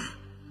power.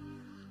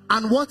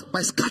 And what?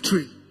 By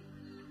scattering.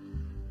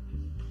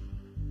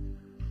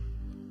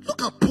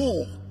 Look at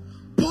Paul.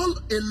 Paul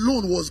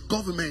alone was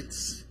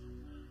government.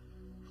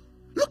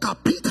 Look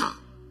at Peter.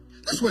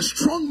 These were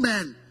strong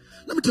men.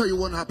 Let me tell you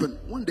what happened.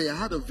 One day I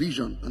had a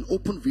vision, an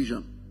open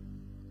vision.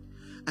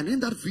 And in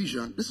that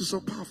vision, this is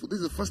so powerful. This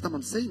is the first time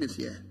I'm saying it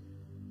here.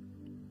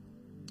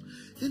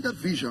 In that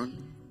vision,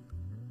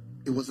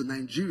 it was in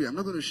Nigeria. I'm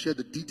not going to share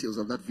the details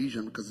of that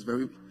vision because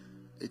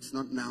it's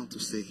not now to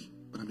say,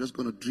 but I'm just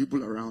going to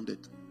dribble around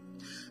it.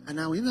 And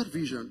now in that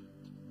vision,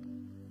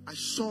 I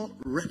saw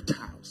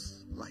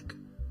reptiles, like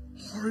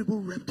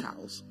horrible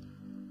reptiles.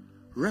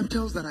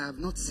 Reptiles that I have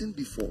not seen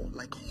before,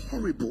 like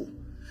horrible.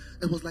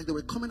 It was like they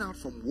were coming out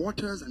from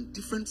waters and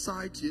different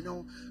sides, you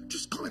know,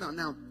 just coming out.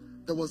 Now,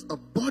 there was a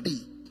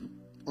body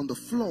on the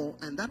floor,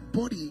 and that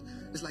body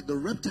is like the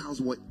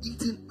reptiles were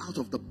eating out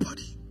of the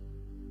body.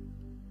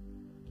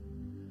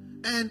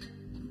 And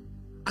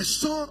I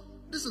saw,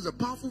 this is a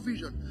powerful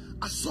vision,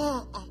 I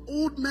saw an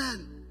old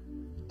man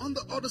on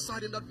the other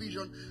side in that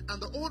vision,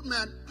 and the old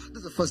man, this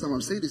is the first time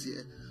I'm saying this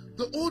here,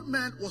 the old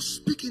man was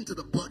speaking to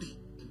the body,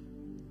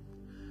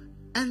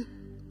 and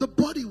the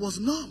body was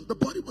numb. The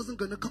body wasn't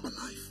going to come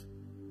alive.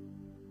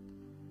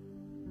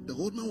 The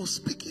old man was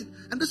speaking,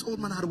 and this old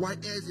man had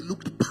white hairs. He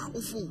looked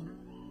powerful.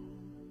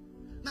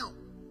 Now,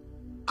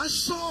 I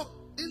saw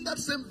in that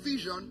same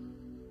vision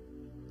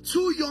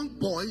 2 young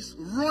boys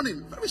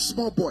running, very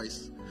small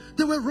boys.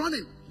 They were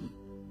running,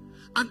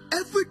 and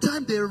every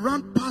time they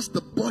ran past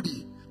the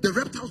body, the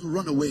reptiles would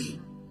run away.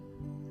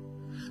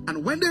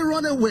 And when they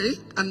run away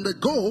and they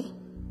go,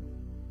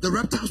 the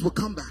reptiles will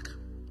come back.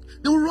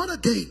 They will run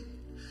again.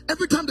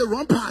 Every time they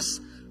run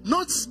past,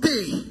 not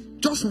stay,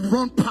 just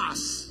run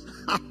past.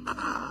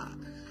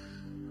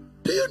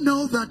 Do you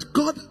know that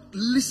God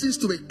listens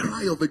to a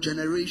cry of a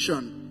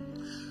generation?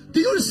 Do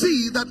you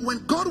see that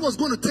when God was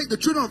going to take the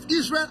children of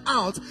Israel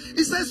out,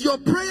 He says, your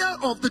prayer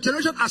of the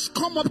generation has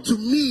come up to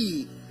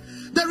me.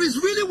 There is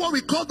really what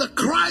we call the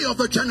cry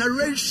of a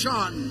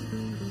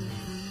generation.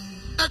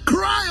 A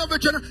cry of a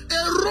generation,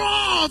 a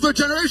roar of a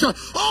generation.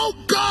 Oh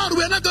God,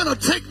 we're not going to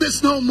take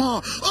this no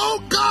more.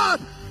 Oh God.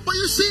 But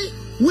you see,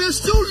 we're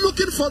still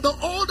looking for the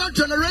older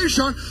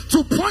generation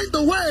to point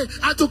the way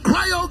and to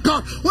cry, oh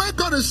God. Where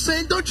God is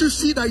saying, don't you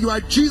see that you are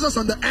Jesus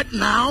on the earth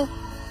now?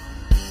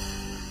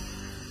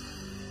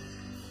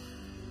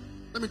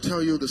 Let me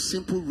tell you the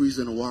simple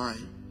reason why.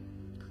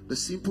 The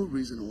simple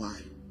reason why.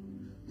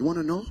 You want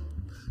to know?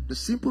 The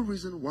simple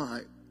reason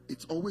why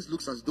it always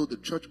looks as though the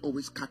church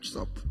always catches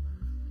up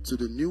to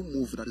the new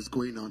move that is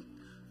going on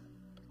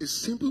is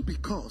simply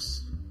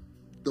because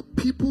the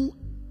people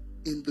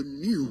in the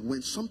new,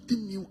 when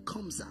something new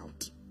comes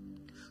out,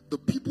 the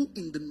people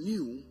in the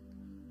new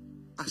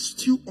are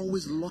still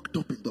always locked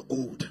up in the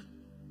old.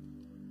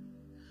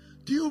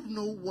 Do you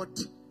know what,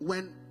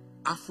 when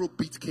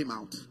Afrobeat came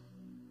out?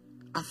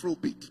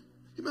 Afrobeat.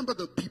 You remember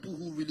the people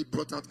who really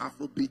brought out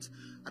Afrobeat?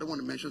 I don't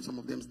want to mention some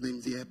of them's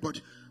names here, but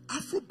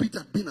Afrobeat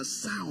had been a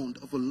sound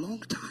of a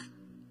long time.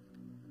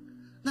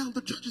 Now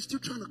the church is still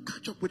trying to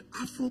catch up with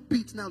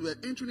Afrobeat. Now we're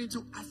entering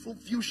into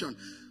Afrofusion.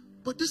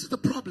 But this is the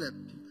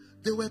problem.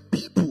 There were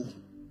people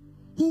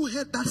who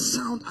heard that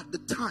sound at the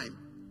time.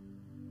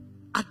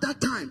 At that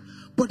time.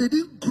 But they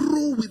didn't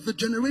grow with the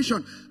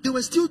generation. They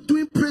were still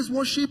doing praise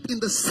worship in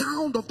the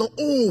sound of the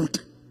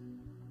old.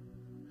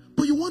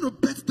 But you want to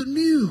bet the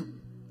new.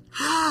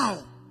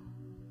 How?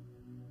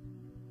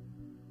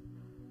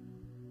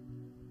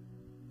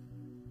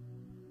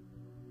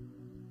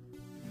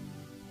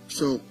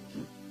 So,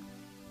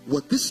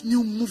 what this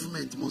new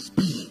movement must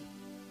be,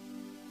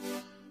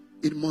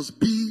 it must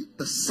be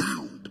the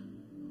sound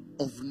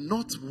of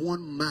not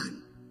one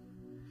man.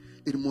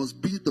 It must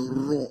be the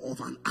roar of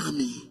an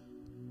army.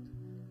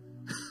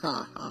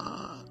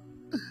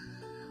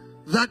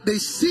 That they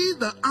see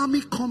the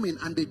army coming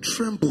and they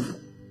tremble.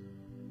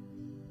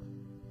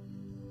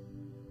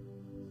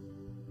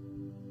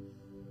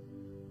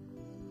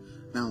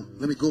 Now,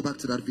 let me go back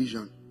to that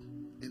vision.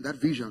 In that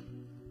vision,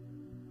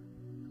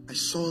 I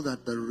saw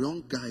that the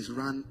young guys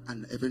ran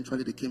and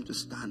eventually they came to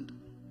stand.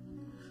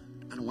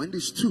 And when they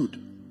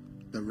stood,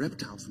 the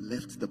reptiles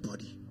left the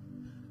body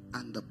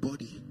and the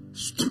body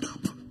stood up.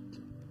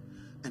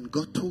 And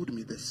God told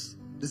me this.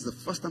 This is the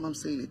first time I'm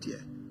saying it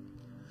here.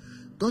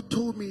 God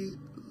told me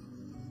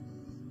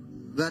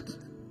that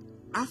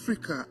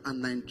Africa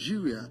and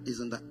Nigeria is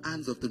in the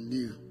hands of the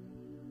new.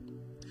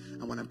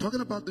 And when I'm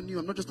talking about the new,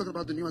 I'm not just talking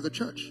about the new as a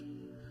church.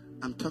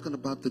 I'm talking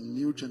about the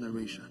new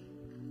generation.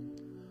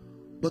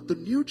 But the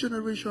new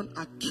generation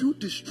are too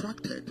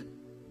distracted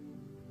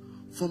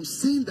from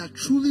seeing that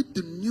truly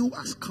the new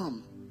has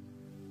come.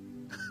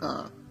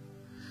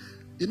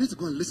 You need to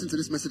go and listen to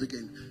this message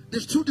again. They're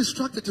too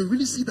distracted to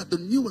really see that the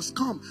new has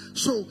come.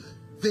 So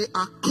they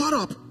are caught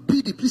up.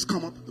 PD, please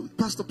come up.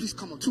 Pastor, please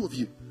come up. Two of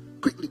you.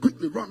 Quickly,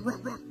 run.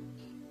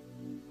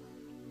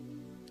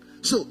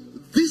 So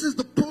this is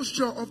the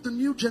posture of the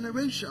new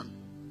generation.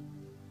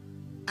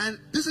 And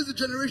this is the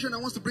generation that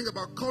wants to bring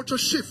about culture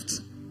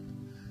shift.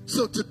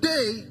 So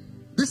today,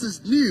 this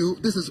is new,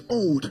 this is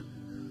old.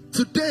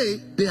 Today,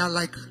 they are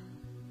like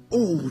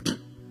old.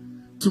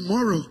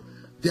 Tomorrow,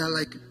 they are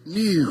like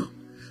new.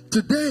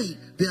 Today,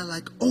 they are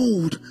like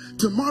old.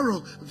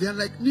 Tomorrow, they are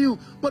like new.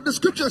 But the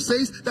scripture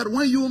says that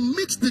when you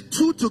mix the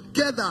two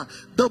together,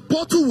 the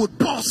bottle would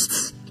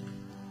burst.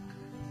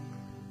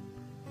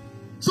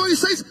 So he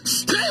says,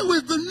 stay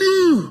with the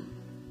new.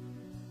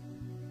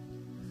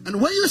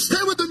 And when you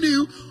stay with the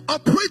new,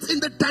 operate in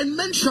the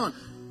dimension.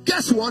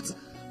 Guess what?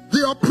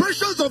 The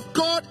operations of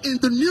God in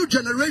the new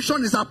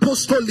generation is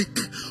apostolic,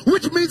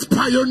 which means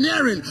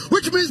pioneering,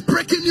 which means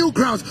breaking new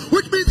grounds,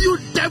 which means you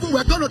devil,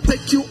 we're going to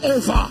take you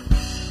over.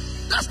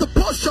 That's the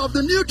posture of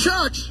the new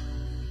church.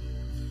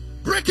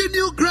 Breaking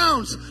new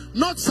grounds,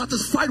 not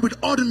satisfied with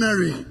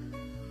ordinary.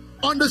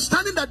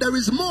 Understanding that there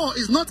is more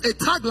is not a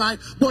tagline,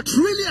 but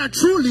really and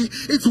truly,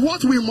 it's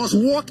what we must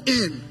walk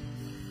in.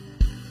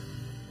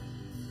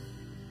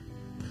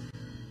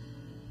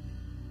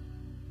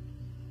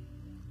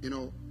 You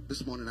know,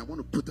 this morning I want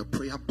to put a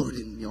prayer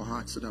burden in your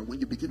heart so that when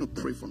you begin to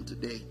pray from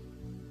today,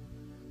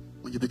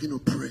 when you begin to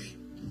pray,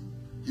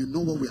 you know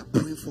what we are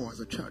praying for as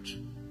a church.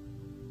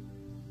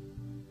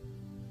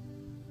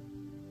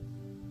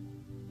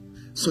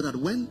 So that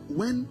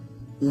when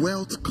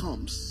wealth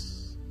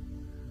comes,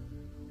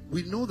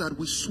 we know that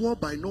we swore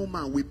by no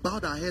man, we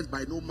bowed our heads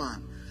by no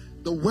man.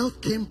 The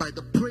wealth came by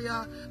the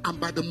prayer and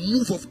by the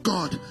move of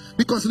God.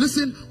 Because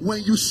listen,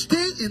 when you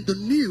stay in the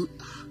new,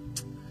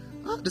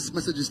 this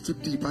message is too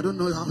deep. I don't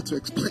know how to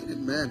explain it,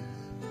 man.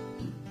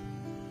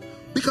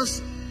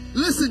 Because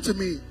listen to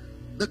me,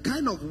 the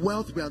kind of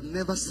wealth we have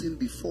never seen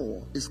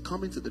before is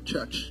coming to the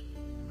church.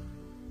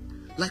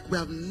 Like we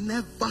have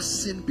never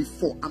seen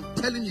before. I'm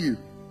telling you,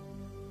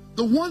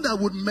 the one that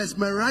would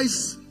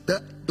mesmerize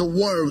the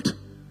world.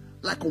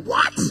 Like,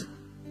 what?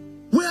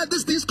 Where are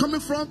these things coming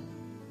from?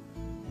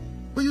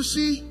 But you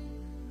see,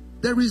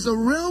 There is a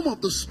realm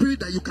of the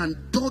spirit that you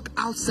can dog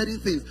out certain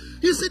things.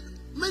 You see,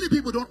 many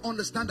people don't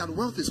understand that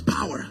wealth is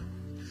power.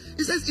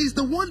 He says, it's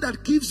the one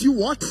that gives you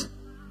what?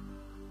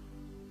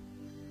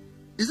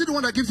 Is it the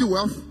one that gives you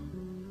wealth?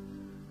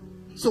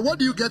 So what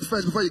do you get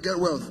first before you get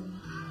wealth?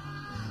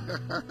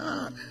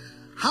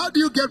 How do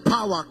you get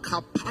power?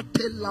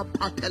 Kapatela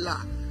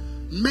patela.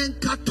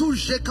 Menkatu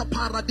jeka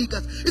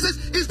paradigas. He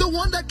says, it's the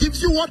one that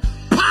gives you what?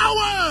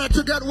 Power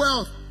to get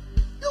wealth.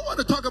 You want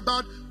to talk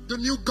about the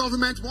new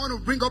government, want to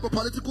bring up a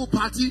political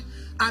party,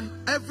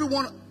 and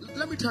everyone,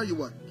 let me tell you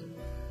what.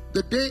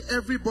 The day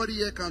everybody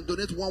here can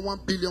donate 1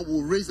 billion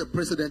will raise a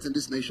precedent in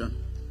this nation.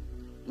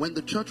 When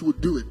the church will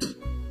do it.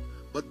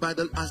 But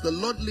as the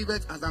Lord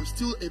liveth, as I'm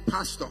still a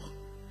pastor,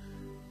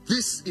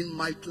 this in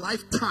my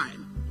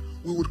lifetime,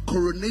 we would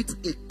coronate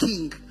a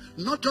king.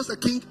 Not just a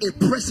king, a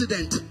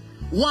president.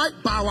 Why?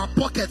 By our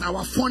pocket,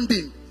 our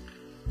funding.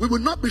 We will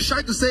not be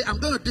shy to say, I'm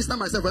going to distance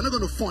myself. We're not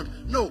going to fund.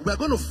 No, we're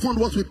going to fund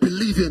what we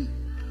believe in.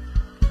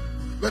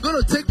 We're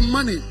going to take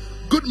money,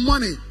 good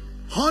money,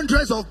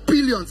 hundreds of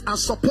billions, and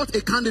support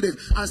a candidate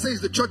and say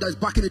it's the church that is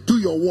backing it. Do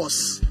your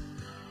worst.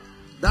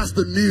 That's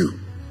the new.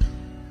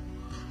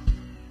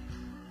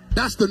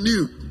 That's the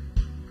new.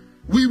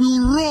 We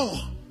will roar.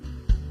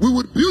 We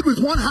would build with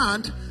one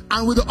hand,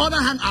 and with the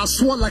other hand our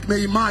sword like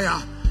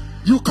Nehemiah.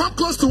 You come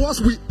close to us,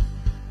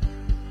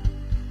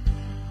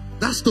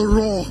 that's the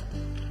roar.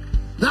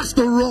 That's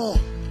the roar.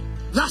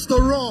 That's the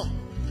roar.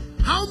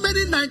 How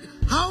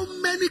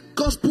many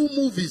gospel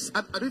movies?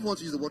 I don't even want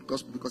to use the word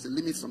gospel because it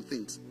limits some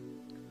things.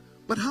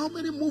 But how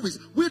many movies?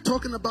 We're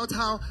talking about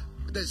how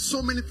there's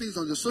so many things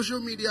on the social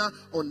media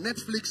or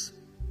Netflix.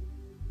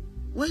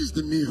 Where is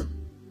the new?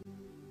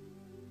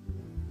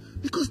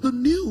 Because the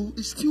new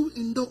is still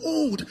in the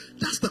old.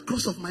 That's the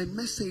cross of my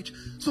message.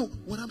 So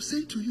what I'm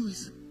saying to you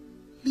is,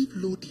 live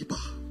low deeper.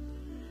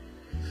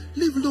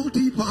 Live low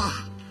deeper.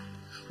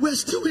 We're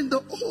still in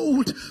the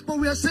old, but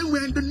we are saying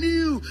we're in the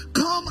new.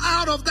 Come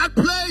out of that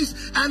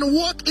place and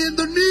walk in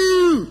the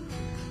new.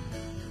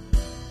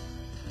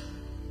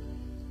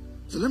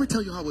 So let me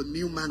tell you how a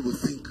new man will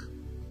think.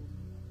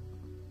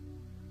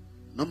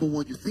 Number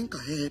one, you think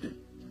ahead.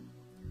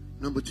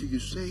 Number two, you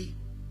say,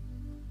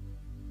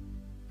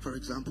 for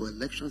example,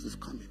 elections is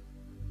coming.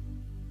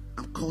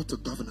 I'm called to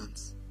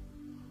governance.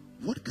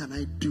 What can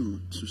I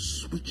do to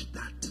switch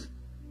that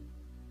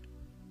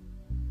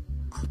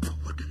up?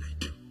 What can I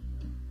do?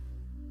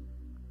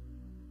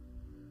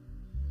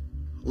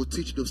 We'll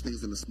teach those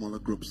things in the smaller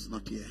groups,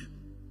 not here.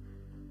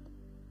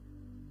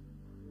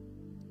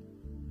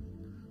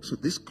 So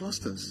these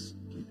clusters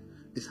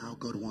is how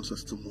God wants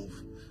us to move.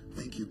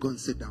 Thank you. Go and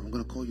sit down. I'm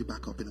going to call you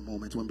back up in a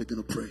moment when we're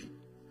going to pray.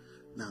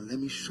 Now let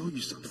me show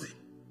you something.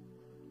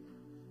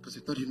 Because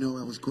you thought you know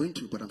I was going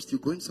to, but I'm still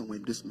going somewhere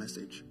in this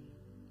message.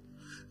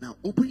 Now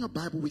open your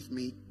Bible with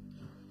me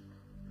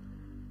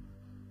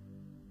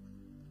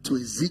to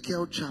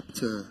Ezekiel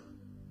chapter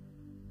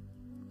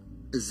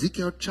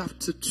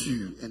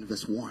 2 and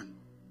verse 1.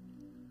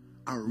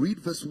 I'll read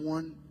verse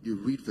 1, you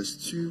read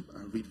verse 2,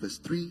 I'll read verse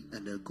 3,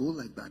 and they'll go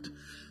like that.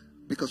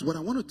 Because what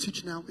I want to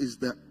teach now is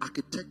the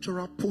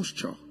architectural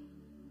posture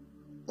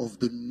of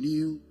the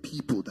new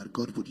people that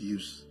God would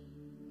use.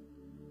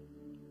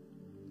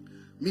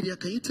 Media,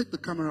 can you take the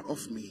camera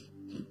off me?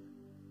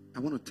 I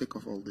want to take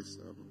off all this.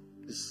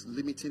 It's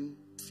limiting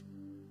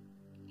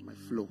my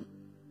flow.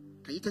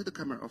 Can you take the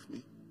camera off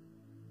me?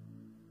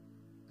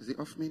 Is it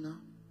off me now?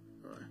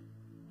 All right.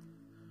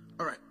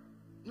 All right.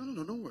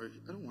 No, don't worry.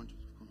 I don't want you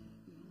to come.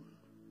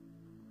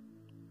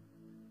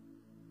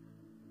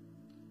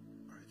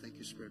 All right. Thank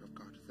you, Spirit of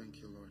God. Thank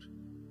you, Lord.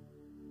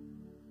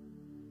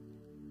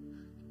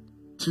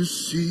 To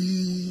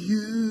see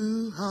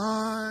you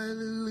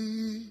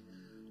highly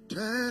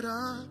lifted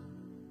up,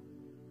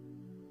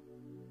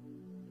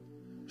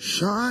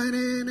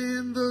 shining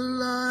in the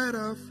light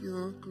of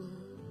your glory.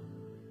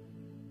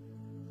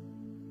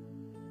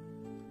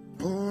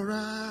 Pour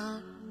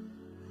out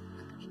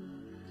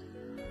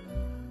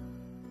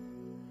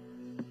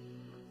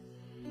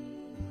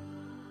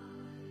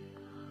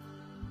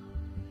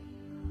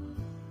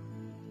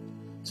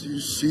to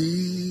see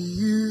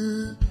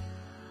you.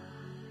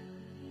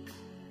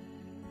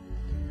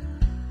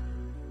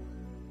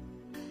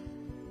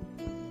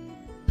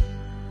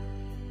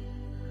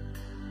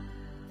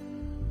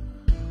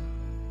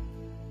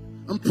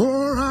 And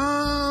pour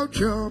out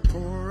your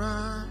pour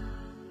out.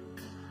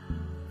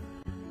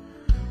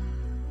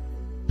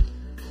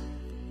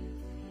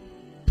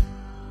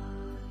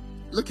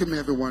 Look at me,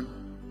 everyone.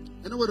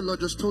 You know what the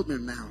Lord just told me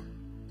now?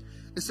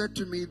 He said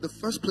to me, the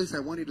first place I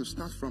want you to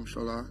start from,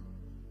 Shola,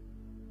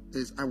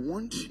 is I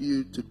want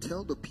you to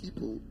tell the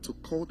people to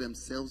call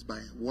themselves by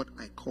what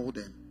I call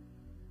them.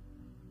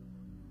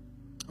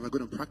 And we're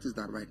going to practice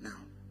that right now.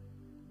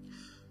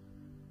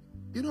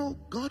 You know,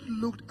 God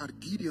looked at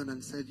Gideon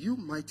and said, you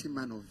mighty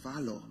man of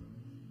valor.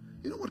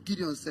 You know what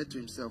Gideon said to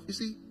himself? You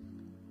see,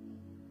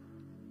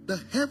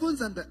 the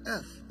heavens and the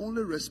earth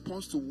only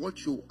responds to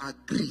what you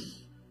agree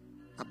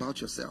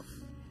about yourself.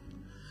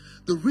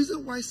 The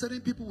reason why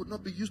certain people would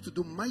not be used to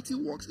do mighty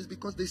works is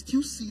because they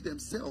still see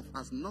themselves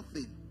as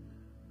nothing.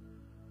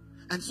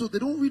 And so they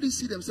don't really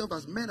see themselves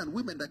as men and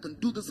women that can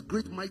do this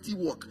great mighty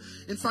work.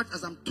 In fact,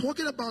 as I'm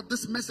talking about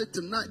this message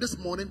tonight, this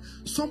morning,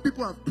 some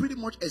people have pretty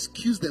much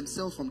excused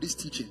themselves from this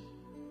teaching.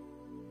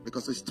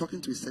 Because it's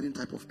talking to a certain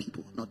type of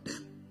people, not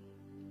them.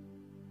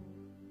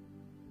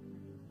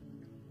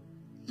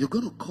 You're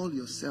going to call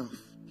yourself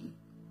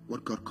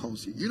what God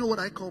calls you. You know what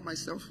I call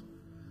myself?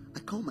 I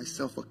call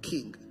myself a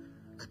king.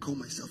 I call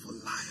myself a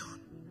lion.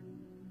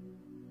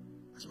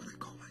 That's what I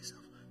call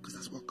myself. Because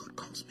that's what God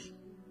calls me.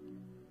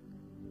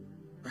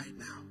 Right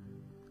now.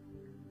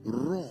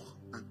 Roar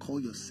and call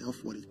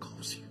yourself what He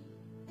calls you.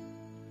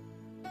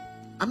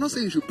 I'm not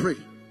saying you should pray.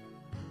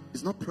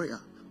 It's not prayer.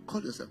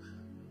 Call yourself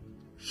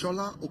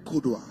Shola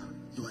Okodugha.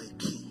 You are a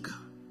king.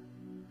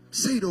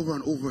 Say it over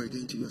and over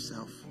again to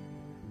yourself.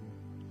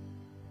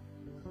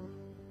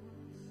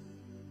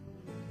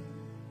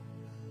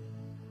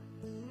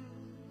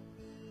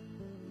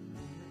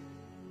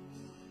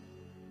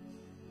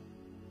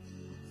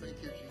 Thank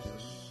you,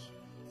 Jesus.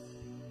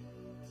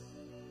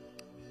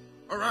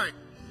 All right.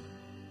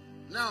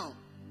 Now,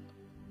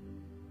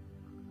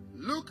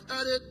 look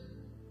at it.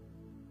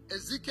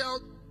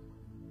 Ezekiel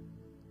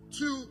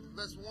 2,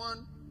 verse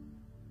 1.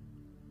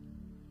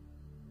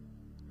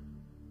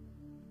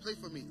 Play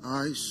for me.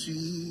 I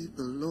see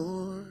the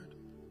Lord.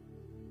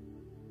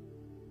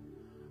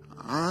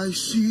 I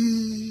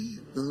see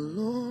the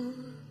Lord.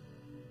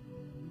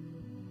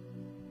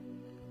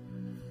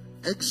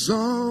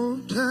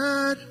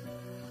 Exalted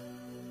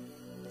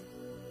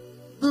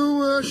the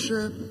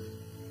worship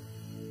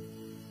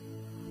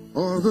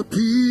of the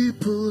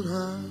people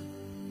of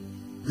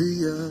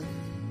the earth.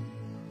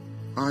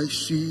 I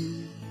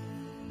see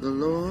the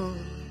Lord.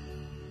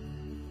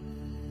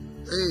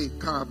 Hey,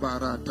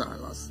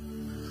 Kabaratalas.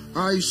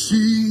 I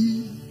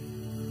see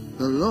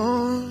the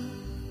Lord,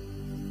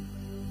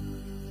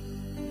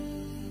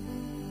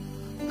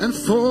 and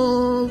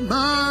for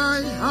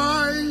my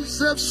eyes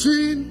have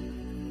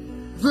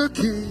seen the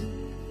King,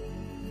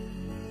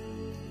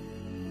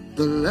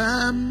 the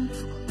Lamb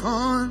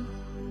upon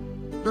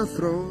the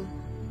throne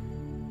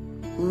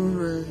who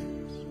reigns.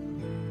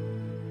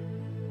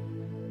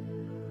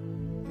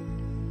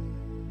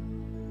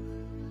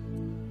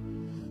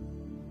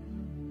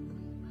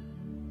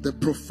 The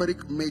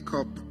prophetic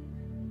makeup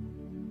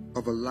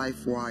of a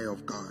life wire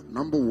of God.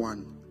 Number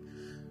one,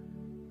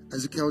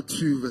 Ezekiel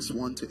 2 verse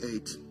 1 to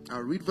 8.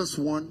 I'll read verse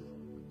 1,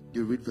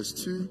 you read verse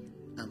 2,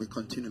 and we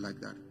continue like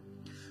that.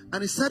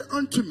 And He said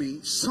unto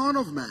me, Son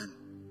of man,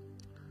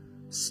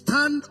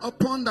 stand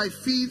upon thy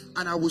feet,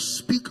 and I will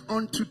speak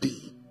unto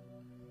thee.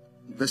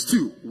 Verse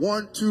 2,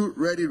 1, 2,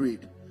 ready,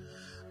 read.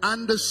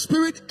 And the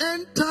Spirit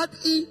entered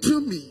into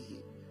me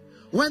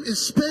when He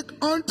spake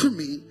unto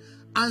me,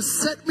 and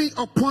set me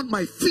upon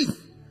my feet,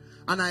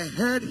 and I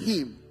heard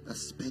Him that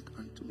spake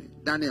unto me.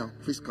 Daniel,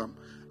 please come.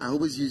 I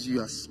always use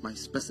you as my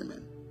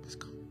specimen. Please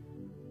come.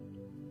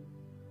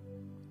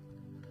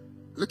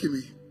 Look at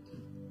me.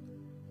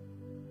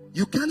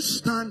 You can't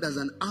stand as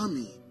an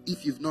army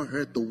if you've not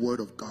heard the word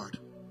of God.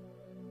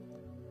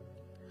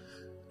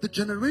 The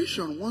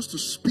generation wants to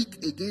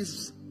speak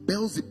against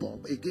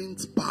Beelzebub,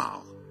 against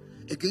Baal,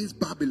 against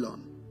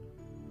Babylon,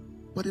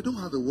 but they don't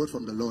have a word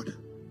from the Lord.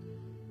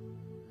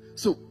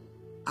 So,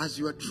 as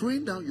you are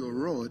throwing down your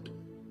rod,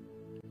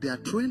 they are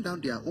throwing down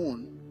their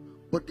own,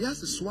 but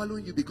theirs is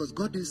swallowing you because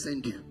God didn't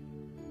send you.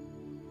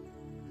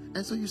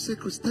 And so you say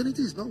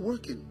Christianity is not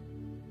working,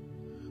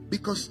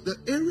 because the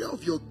area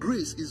of your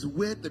grace is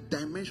where the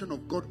dimension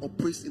of God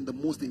operates in the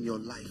most in your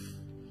life.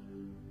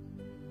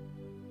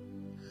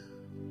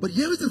 But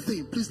here is the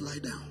thing, please lie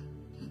down.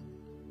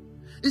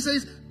 It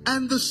says,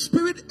 and the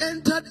Spirit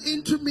entered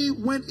into me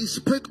when He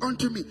spake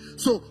unto me.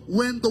 So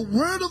when the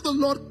word of the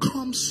Lord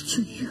comes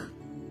to you,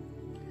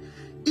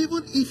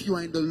 even if you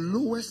are in the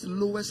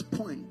lowest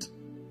point,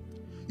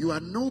 you are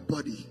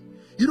nobody.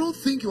 You don't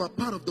think you are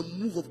part of the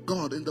move of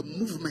God in the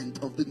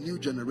movement of the new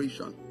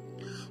generation.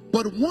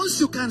 But once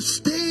you can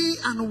stay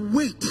and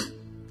wait,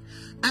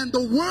 and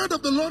the word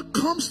of the Lord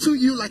comes to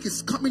you like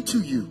it's coming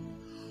to you,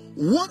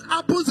 what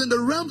happens in the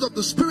realms of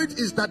the Spirit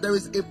is that there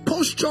is a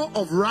posture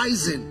of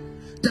rising.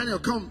 Daniel,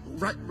 come,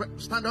 right,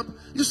 stand up.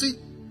 You see,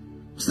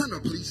 stand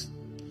up, please.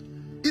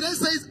 It then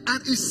says,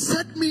 and He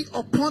set me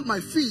upon my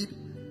feet.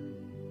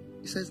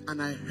 He says,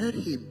 and I heard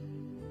Him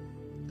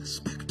that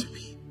spake to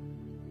me.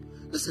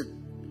 Listen,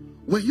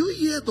 when you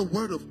hear the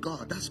word of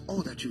God, that's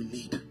all that you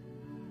need.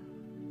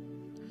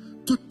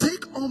 To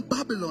take on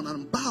Babylon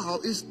and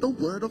Baal is the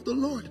word of the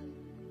Lord.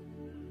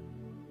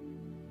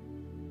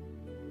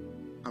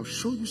 I'll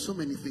show you so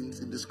many things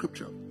in the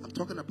scripture. I'm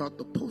talking about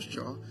the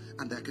posture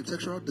and the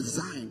architectural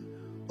design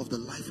of the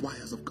life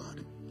wires of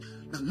God.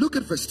 Now look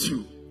at verse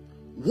 2.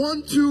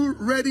 1, 2,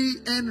 ready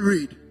and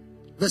read.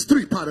 Verse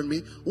 3, pardon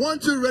me. 1,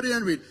 2, ready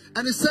and read.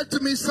 And He said to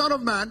me, Son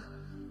of man,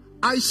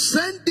 I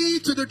send thee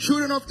to the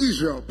children of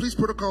Israel. Please,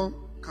 protocol,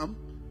 come.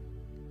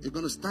 You're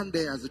going to stand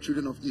there as the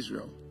children of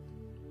Israel.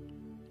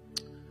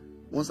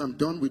 Once I'm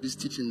done with this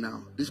teaching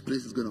now, this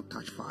place is going to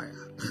catch fire.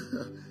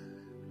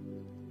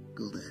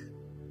 Go there.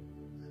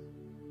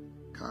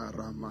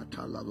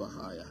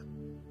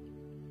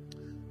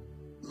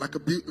 Like a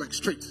bit, like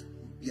straight.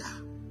 Yeah.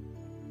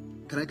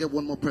 Can I get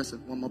one more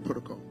person? One more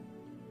protocol.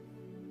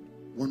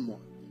 One more.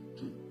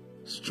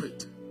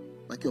 Straight.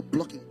 Like you're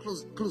blocking.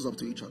 Close up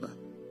to each other.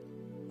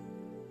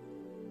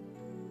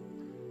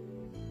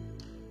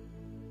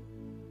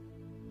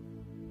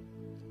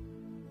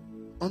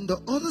 On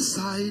the other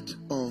side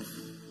of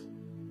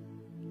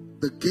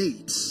the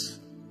gates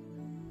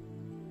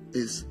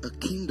is a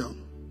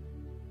kingdom.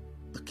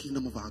 The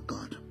kingdom of our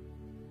God.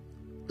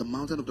 The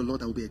mountain of the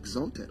Lord that will be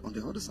exalted on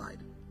the other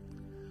side.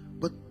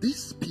 But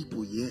these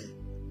people here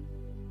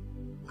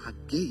are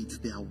gates.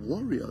 They are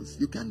warriors.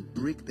 You can't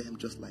break them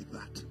just like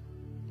that.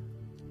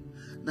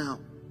 Now,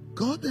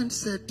 God then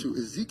said to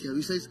Ezekiel,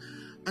 he says,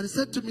 and he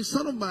said to me,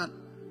 son of man,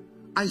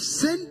 I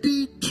send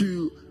thee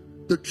to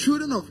the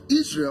children of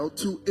Israel,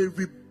 to a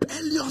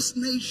rebellious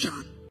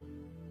nation.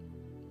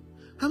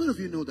 How many of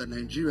you know that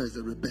Nigeria is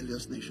a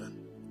rebellious nation?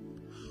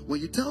 When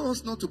you tell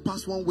us not to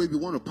pass one way, we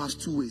want to pass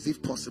two ways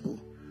if possible.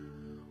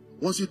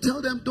 Once you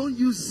tell them don't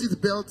use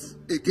seat belts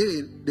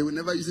again, they will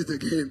never use it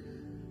again.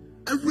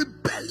 A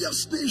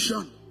rebellious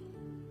nation.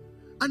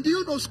 And do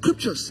you know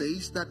scripture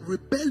says that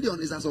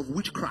rebellion is as of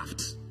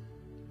witchcraft?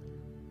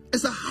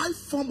 It's a high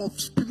form of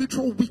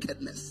spiritual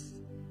wickedness.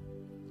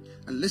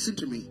 And listen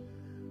to me.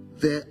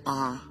 There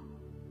are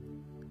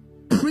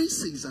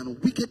princes and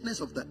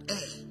wickedness of the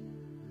air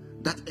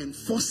that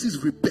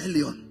enforces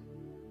rebellion.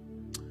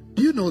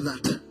 Do you know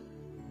that?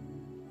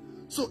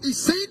 So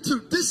he's saying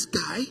to this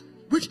guy,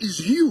 which is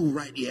you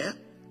right here,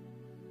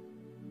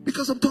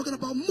 because I'm talking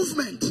about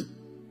movement.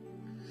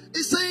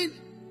 He's saying,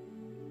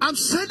 I'm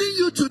sending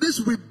you to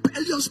these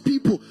rebellious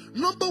people.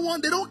 Number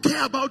one, they don't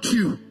care about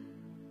you.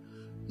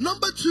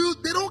 Number two,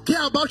 they don't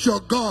care about your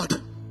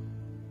God.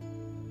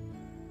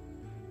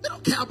 They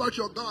don't care about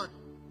your God.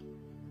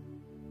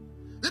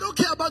 They don't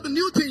care about the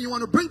new thing you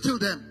want to bring to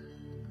them.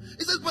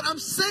 He says, but I'm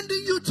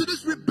sending you to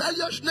this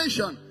rebellious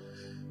nation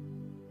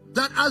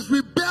that has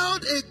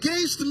rebelled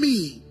against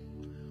me.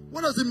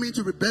 What does it mean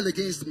to rebel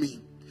against me?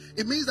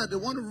 It means that they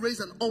want to raise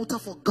an altar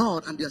for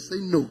God and they are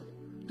saying, no,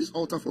 this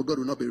altar for God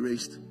will not be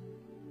raised.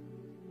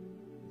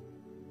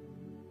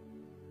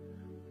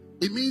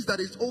 It means that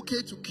it's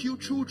okay to kill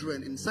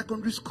children in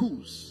secondary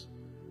schools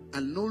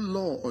and no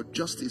law or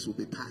justice will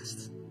be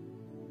passed.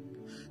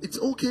 It's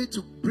okay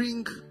to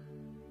bring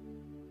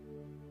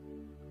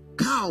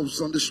cows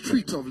on the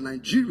street of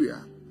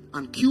Nigeria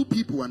and kill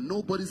people and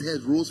nobody's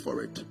head rolls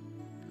for it.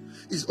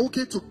 It's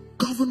okay to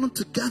govern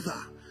together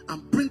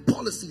and bring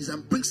policies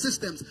and bring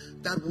systems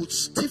that would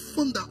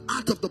stiffen the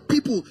heart of the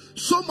people,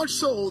 so much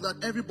so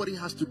that everybody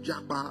has to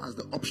japa as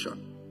the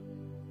option.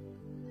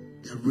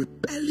 They're a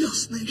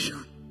rebellious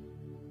nation.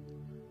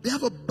 They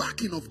have a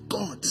backing of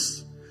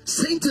gods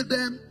saying to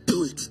them,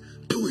 do it,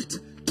 do it,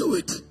 do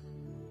it.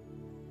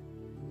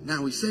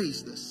 Now he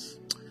says this.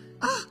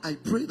 I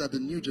pray that the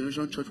new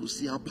generation church will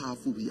see how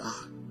powerful we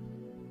are.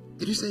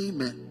 Did you say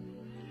amen?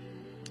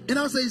 He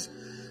now says,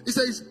 he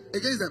says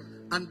against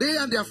them, and they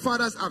and their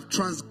fathers have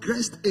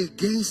transgressed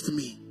against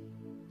me,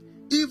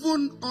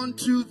 even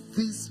unto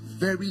this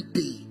very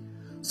day.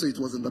 So it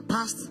was in the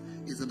past,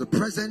 it's in the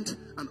present,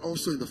 and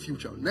also in the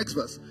future. Next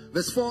verse.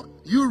 Verse 4,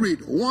 you read.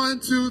 1,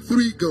 2,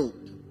 3, go.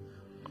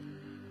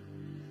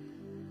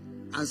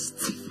 And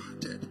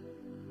stiff-hearted,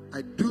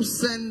 I do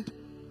send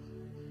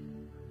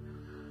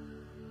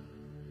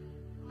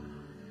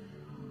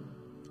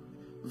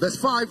verse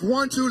 5,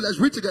 1, 2, let's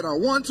read together.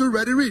 1, 2,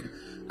 ready, read.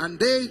 And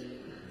they,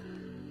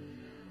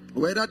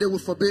 whether they will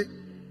forbid,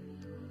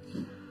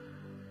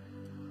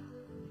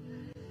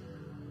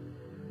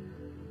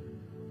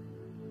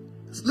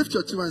 lift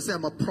your two and say,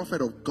 I'm a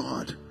prophet of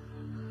God.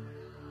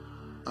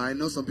 I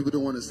know some people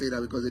don't want to say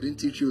that because they didn't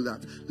teach you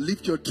that.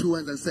 Lift your two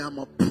hands and say, I'm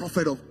a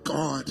prophet of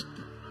God.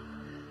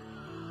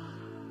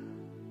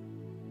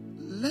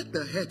 Let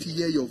the head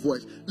hear your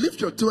voice.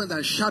 Lift your two hands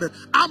and shout it,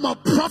 I'm a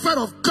prophet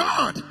of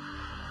God.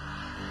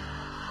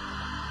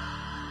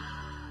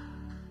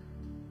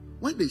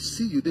 When they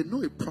see you, they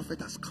know a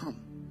prophet has come.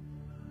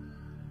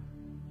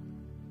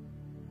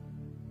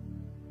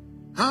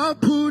 I'll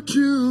put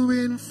you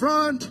in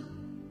front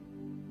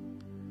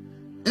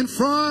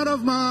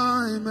of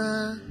my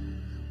man.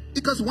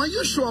 Because when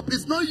you show up,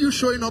 it's not you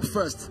showing up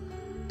first.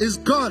 It's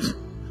God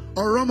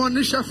or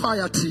Romanisha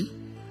Fayati.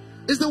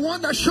 It's the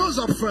one that shows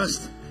up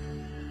first.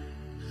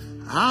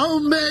 I'll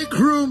make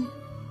room.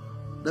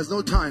 There's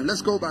no time.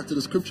 Let's go back to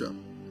the scripture.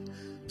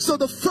 So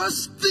the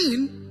first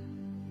thing,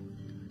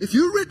 if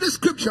you read the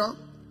scripture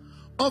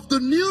of the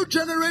new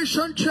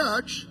generation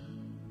church,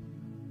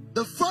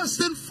 the first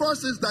thing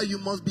first is that you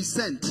must be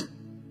sent.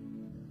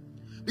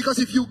 Because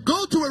if you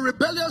go to a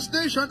rebellious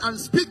nation and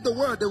speak the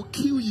word, they will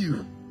kill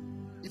you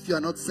if you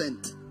are not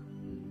sent.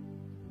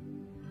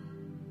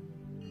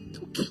 They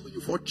will kill you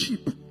for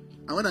cheap.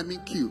 And when I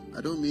mean kill,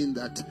 I don't mean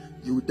that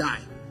you will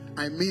die.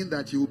 I mean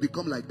that you will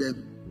become like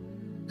them.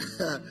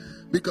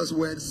 Because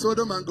when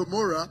Sodom and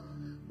Gomorrah,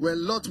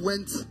 when Lot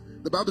went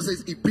The Bible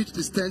says he pitched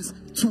his tents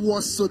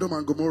towards Sodom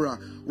and Gomorrah.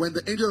 When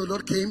the angel of the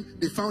Lord came,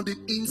 they found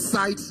him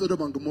inside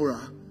Sodom and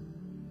Gomorrah.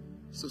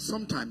 So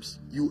sometimes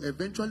you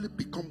eventually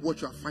become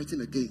what you are fighting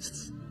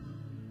against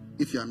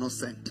if you are not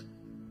sent.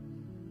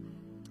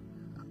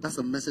 That's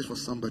a message for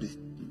somebody.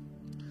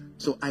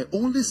 So I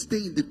only stay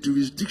in the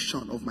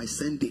jurisdiction of my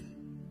sending.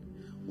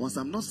 Once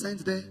I'm not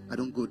sent there, I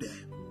don't go there.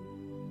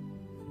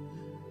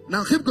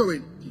 Now keep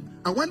going.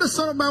 And when the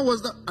Son of Man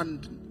was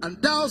and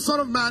thou, Son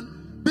of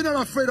Man, be not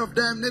afraid of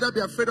them, neither be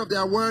afraid of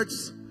their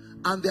words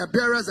and their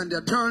bearers and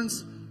their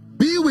tongues.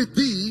 Be with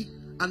thee,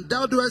 and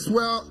thou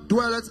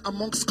dwellest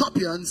among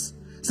scorpions.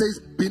 Says,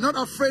 be not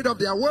afraid of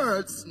their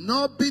words,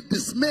 nor be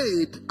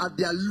dismayed at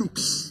their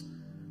looks,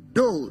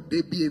 though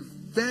they be a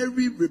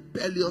very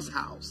rebellious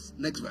house.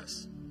 Next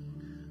verse.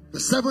 The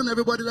 7,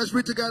 everybody, let's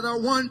read together.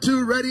 1,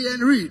 2, ready,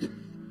 and read.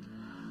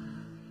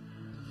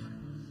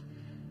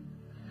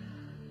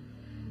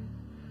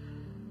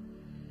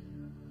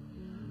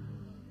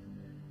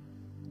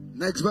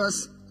 Next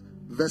verse.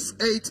 Verse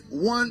 8.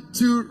 1,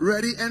 2,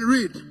 ready, and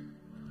read.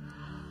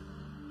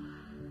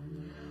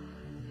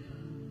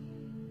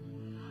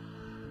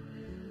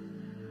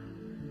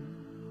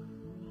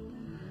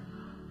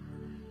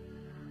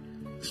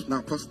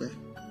 Now pause there.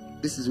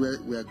 This is where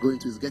we are going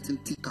to. It's getting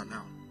thicker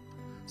now.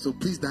 So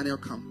please, Daniel,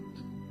 come.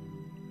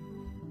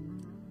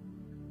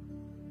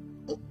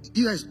 Oh,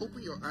 you guys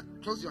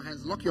close your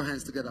hands, lock your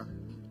hands together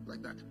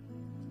like that.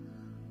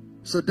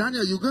 So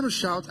Daniel, you're going to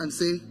shout and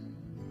say,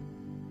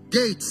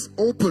 gates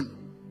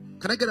open.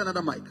 Can I get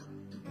another mic?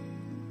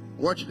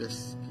 Watch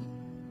this.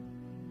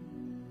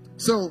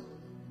 So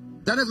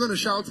Daniel's going to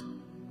shout,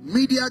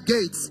 media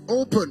gates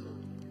open,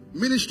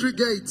 ministry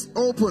gates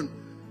open,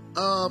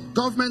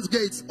 government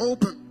gates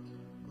open.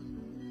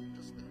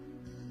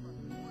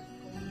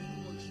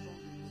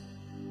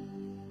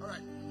 All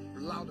right,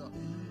 louder.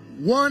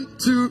 1,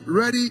 2,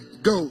 ready,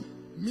 go.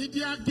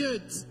 Media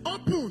gates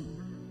open,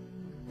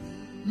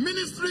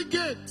 ministry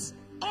gates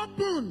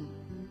open,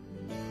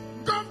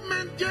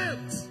 government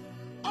gates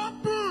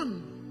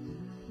open,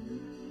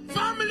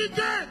 family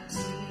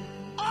gates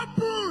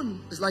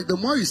open. It's like the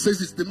more you say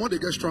this, the more they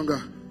get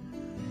stronger.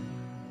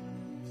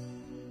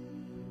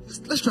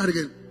 Let's try it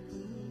again.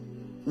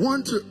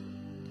 1, 2.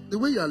 The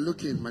way you are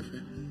looking, my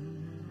friend,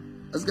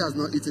 this guy's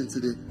not eating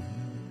today.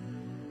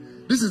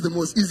 This is the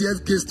most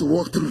easiest gates to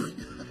walk through.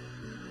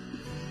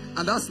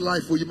 And that's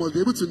life, where you must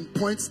be able to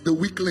point the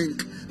weak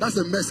link. That's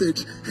a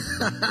message.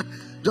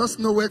 Just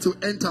know where to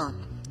enter.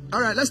 All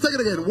right, let's take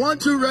it again. 1,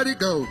 2, ready,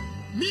 go.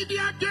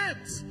 Media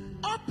gates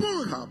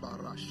open,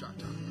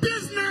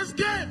 business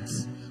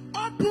gates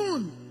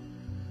open,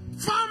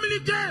 family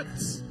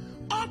gates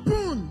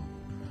open,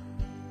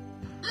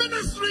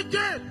 ministry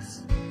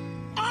gates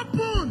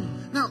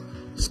open. Now,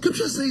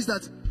 scripture says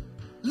that,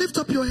 lift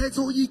up your heads,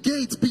 O ye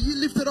gates, be ye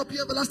lifted up, ye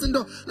everlasting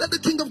door. Let the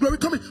King of glory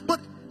come in. But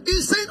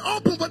he's saying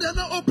open, but they're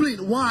not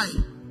opening. Why?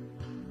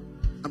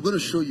 I'm going to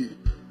show you.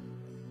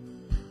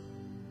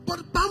 But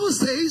the Bible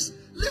says,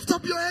 lift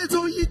up your heads,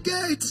 O ye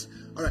gates.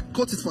 All right,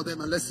 quote it for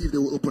them and let's see if they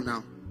will open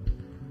now.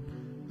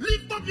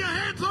 Lift up your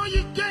heads, all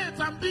ye gates,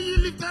 and be ye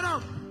lifted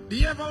up,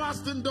 the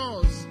everlasting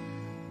doors,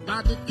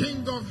 that the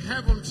King of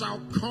heaven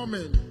shall come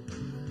in.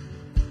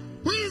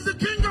 Who is the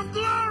King of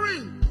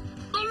glory?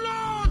 The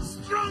Lord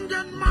strong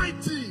and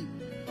mighty,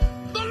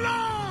 the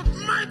Lord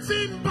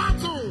mighty in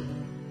battle.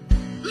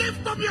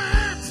 Lift up your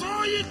heads,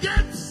 all ye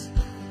gates.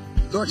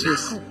 Watch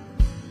this.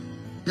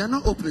 They are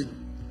not opening.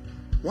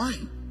 Why?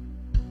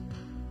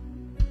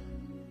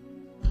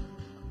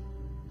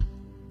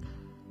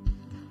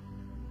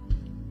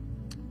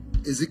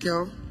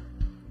 Ezekiel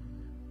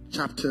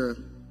chapter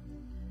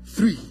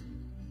 3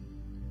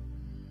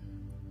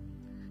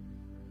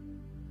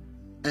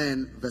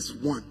 and verse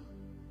 1.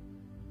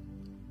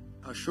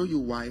 I'll show you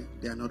why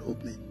they are not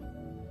opening.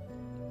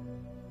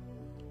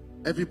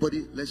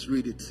 Everybody, let's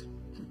read it.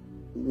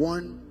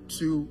 1,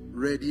 2,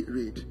 ready,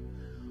 read.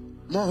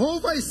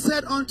 Moreover, he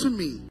said unto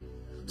me,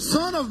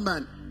 Son of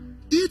man,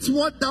 eat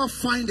what thou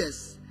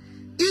findest,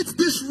 eat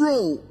this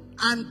roll,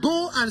 and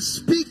go and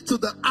speak to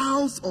the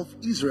house of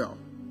Israel.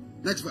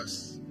 Next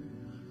verse.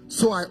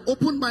 So I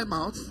opened my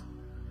mouth,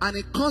 and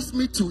it caused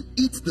me to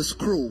eat the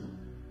scroll.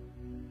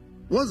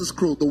 What's the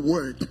scroll? The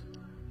word.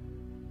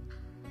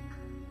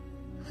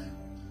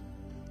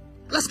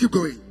 Let's keep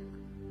going.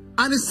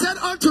 And he said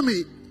unto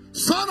me,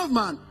 Son of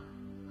man,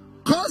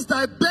 cause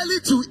thy belly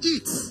to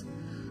eat,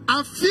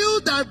 and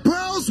fill thy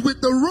bowels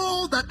with the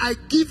roll that I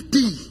give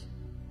thee.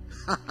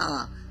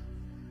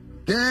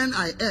 Then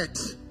I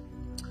ate,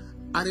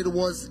 and it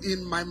was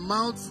in my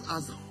mouth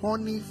as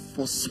honey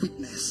for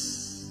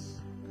sweetness.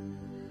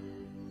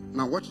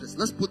 Now watch this.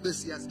 Let's put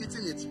this here. As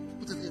eating it.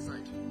 Put it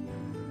inside.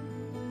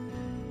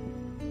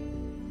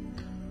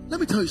 Let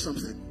me tell you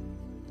something.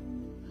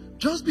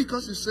 Just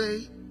because you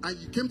say, and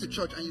you came to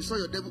church and you saw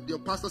your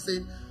pastor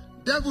saying,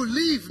 devil,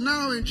 leave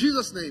now in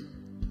Jesus' name.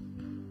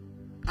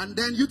 And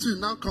then you two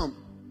now come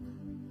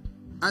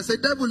and say,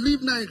 devil,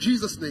 leave now in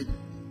Jesus' name.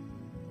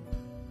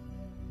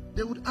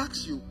 They would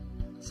ask you,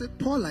 say,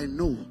 Paul, I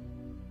know.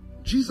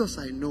 Jesus,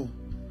 I know.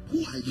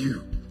 Who are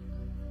you?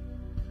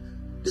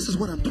 This is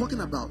what I'm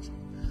talking about.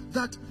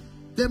 That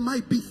there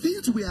might be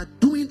things we are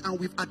doing and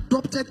we've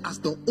adopted as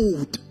the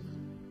old.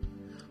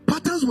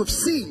 Patterns we've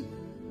seen.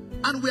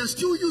 And we are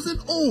still using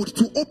old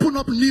to open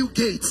up new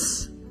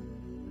gates.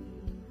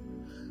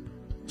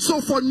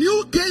 So for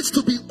new gates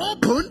to be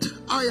opened,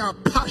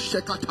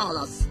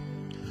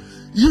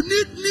 you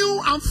need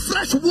new and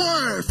fresh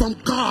word from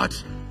God.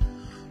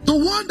 The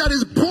one that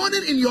is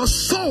burning in your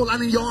soul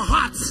and in your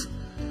heart.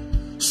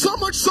 So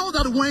much so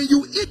that when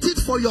you eat it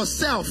for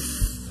yourself,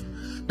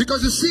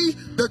 because you see,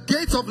 the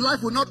gates of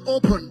life will not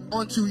open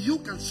until you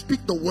can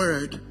speak the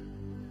word.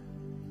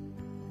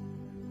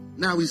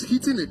 Now he's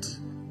hitting it.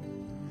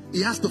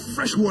 He has the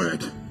fresh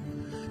word.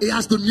 He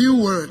has the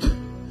new word.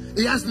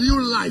 He has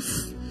new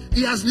life.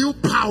 He has new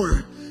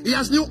power. He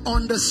has new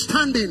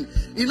understanding.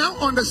 He now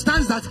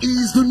understands that he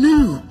is the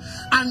new.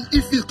 And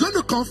if he's going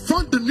to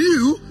confront the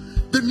new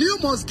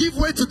must give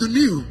way to the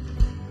new.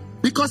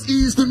 Because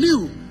he is the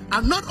new.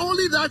 And not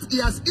only that, he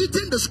has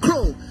eaten the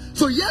scroll.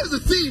 So here's the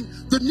thing.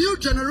 The new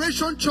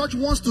generation church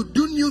wants to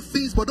do new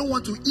things, but don't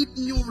want to eat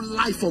new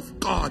life of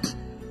God.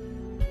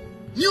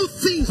 New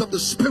things of the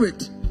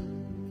Spirit.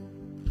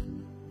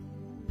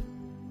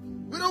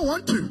 We don't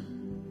want to.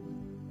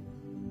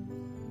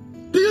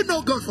 Do you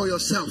know God for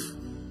yourself?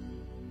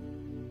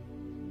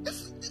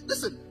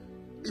 Listen,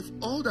 if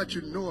all that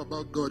you know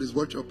about God is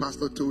what your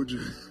pastor told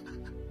you,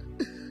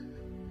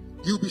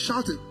 you'll be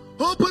shouting,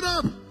 open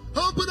up,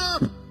 open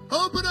up,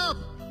 open up.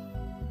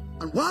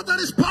 And while that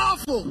is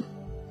powerful,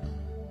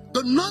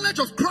 the knowledge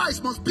of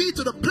Christ must be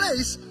to the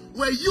place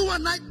where you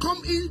and I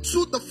come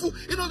into the full.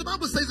 You know, the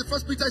Bible says in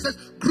 1 Peter, it says,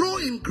 grow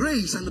in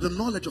grace and the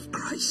knowledge of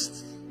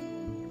Christ.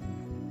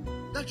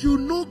 That you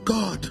know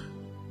God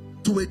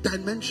to a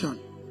dimension.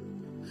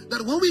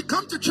 That when we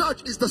come to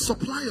church, is the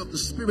supply of the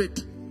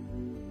Spirit.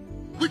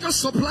 We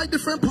just supply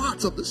different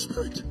parts of the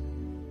Spirit.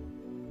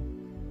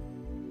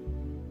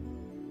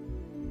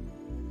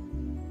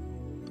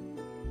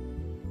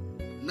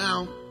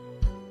 Now,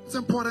 it's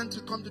important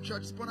to come to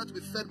church. It's important to be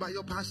fed by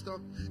your pastor.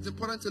 It's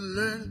important to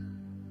learn.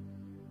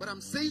 But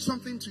I'm saying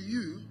something to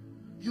you.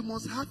 You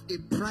must have a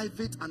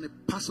private and a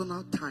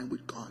personal time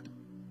with God.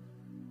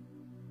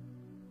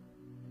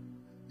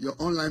 Your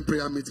online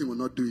prayer meeting will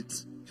not do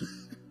it.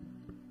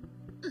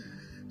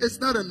 It's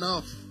not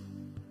enough.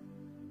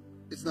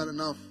 It's not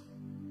enough.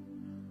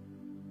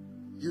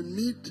 You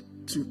need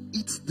to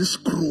eat the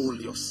scroll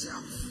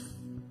yourself.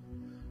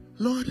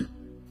 Lord,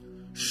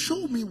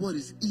 show me what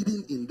is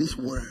eating in this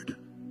word.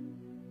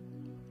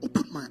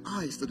 Open my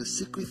eyes to the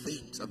secret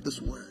things of this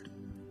word.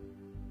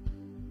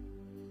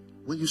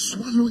 When you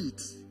swallow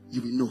it,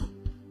 you will know.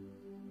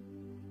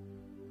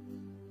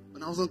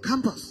 When I was on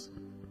campus,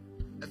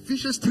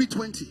 Ephesians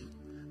 3:20.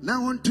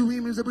 Now unto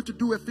him is able to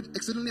do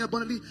exceedingly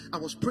abundantly. I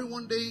was praying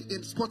one day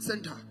in Sports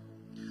Center.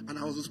 And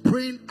I was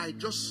praying. I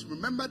just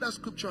remembered that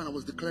scripture and I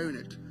was declaring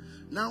it.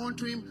 Now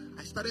unto him,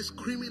 I started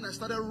screaming. I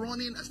started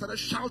running. I started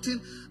shouting.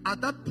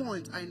 At that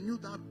point, I knew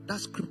that that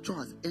scripture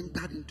has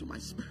entered into my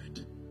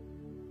spirit.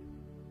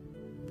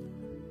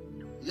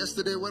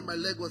 Yesterday when my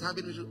leg was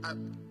having issues,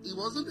 it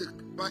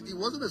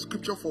wasn't a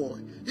scripture for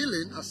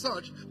healing as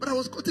such. But I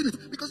was quoting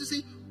it. Because you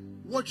see,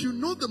 what you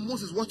know the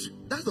most is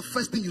that's the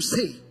first thing you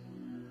say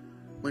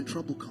when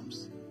trouble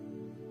comes.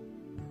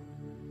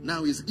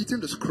 Now he's eating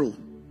the scroll.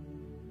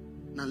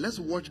 Now let's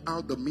watch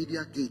how the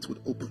media gate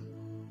would open.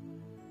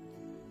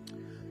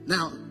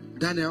 Now,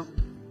 Daniel,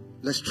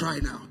 let's try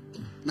now.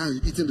 Now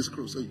you're eating the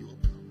scroll, so you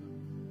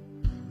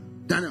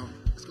open. Daniel,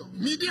 let's go.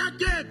 Media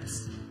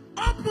gates,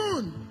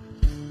 open.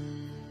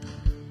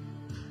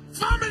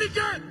 Family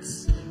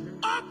gates,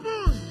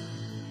 open.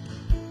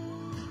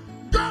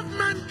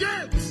 Government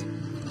gates,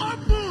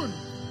 open.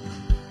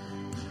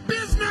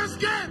 Business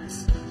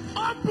gates,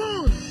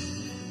 open.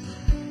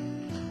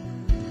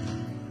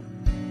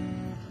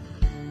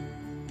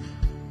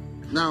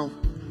 Now,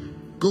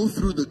 go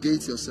through the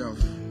gates yourself.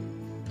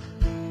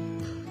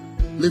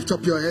 Lift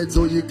up your heads,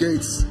 O ye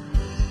gates.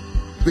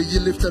 Be ye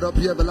lifted up,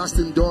 ye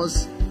everlasting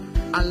doors.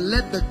 And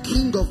let the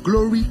King of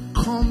glory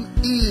come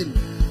in.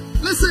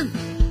 Listen,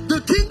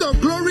 the King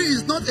of glory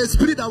is not a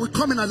spirit that will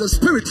come in as a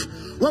spirit.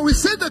 When we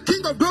say the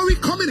King of glory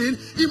coming in,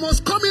 he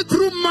must come in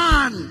through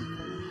man.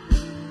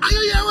 Are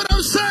you hearing what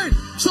I'm saying?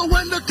 So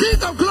when the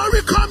King of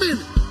glory come in,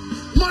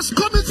 must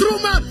come in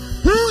through man.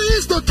 Who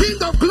is the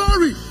King of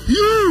glory?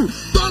 You.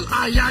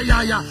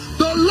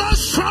 The Lord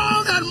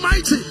strong and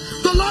mighty.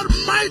 The Lord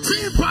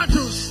mighty in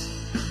battles.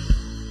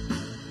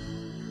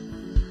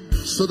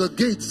 So the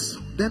gates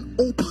then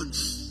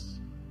opens.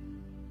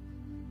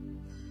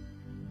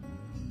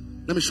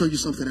 Let me show you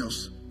something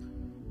else.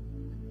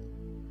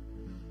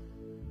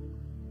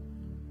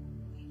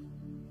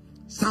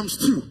 Psalms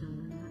 2.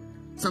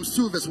 Psalms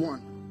 2 verse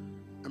 1.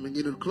 I'm going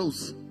to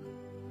close.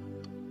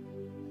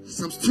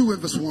 Psalms 2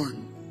 and verse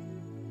 1.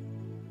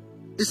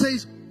 It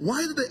says,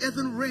 why did the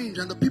heaven range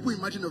and the people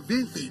imagine a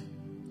vain thing?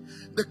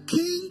 The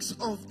kings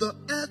of the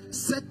earth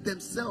set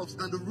themselves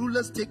and the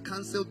rulers take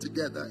counsel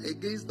together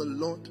against the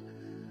Lord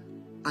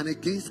and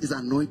against his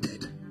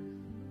anointed.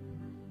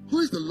 Who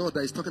is the Lord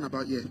that is talking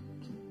about here?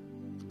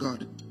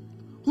 God.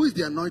 Who is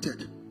the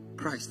anointed?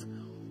 Christ.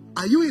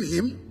 Are you in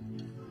him?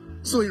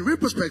 So in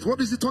retrospect, what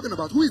is he talking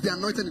about? Who is the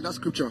anointed in that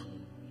scripture?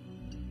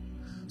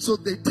 So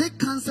they take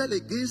counsel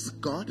against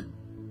God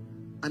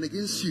and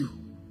against you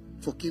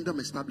for kingdom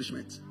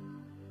establishment.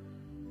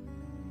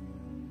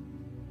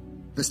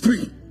 Verse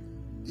 3.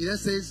 It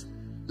says,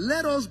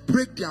 let us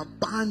break their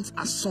bands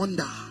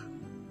asunder.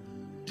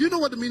 Do you know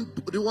what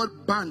the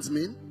word bands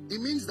mean?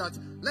 It means that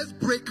let's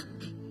break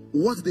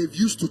what they've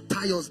used to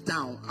tie us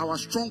down, our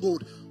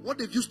stronghold, what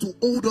they've used to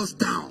hold us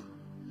down.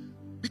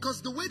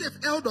 Because the way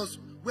they've held us,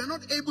 we're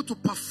not able to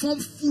perform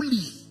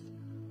fully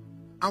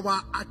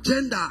our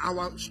agenda,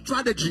 our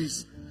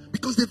strategies,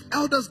 because they've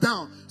held us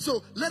down.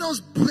 So let us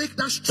break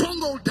that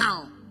stronghold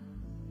down.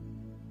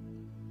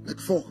 Like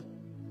 4.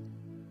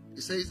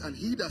 It says, and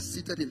he that's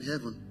seated in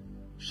heaven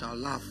shall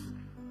laugh.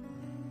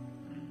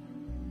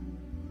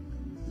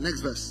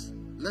 Next verse.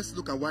 Let's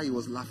look at why he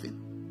was laughing.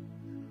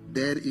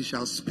 Then he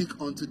shall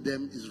speak unto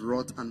them his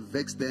wrath and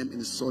vex them in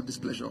his sore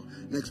displeasure.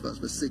 Next verse,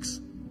 verse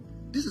 6.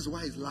 This is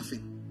why he's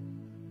laughing.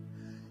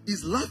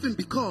 He's laughing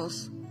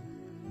because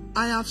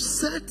I have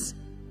set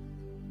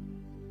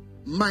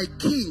my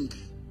king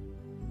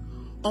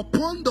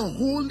upon the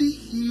holy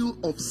hill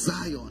of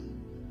Zion.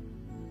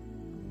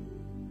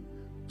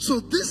 So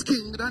this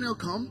king, Daniel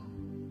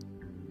come,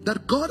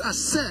 that God has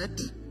said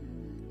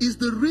is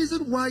the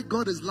reason why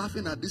God is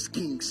laughing at these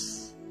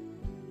kings.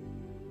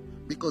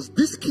 Because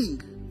this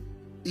king,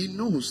 he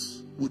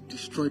knows, would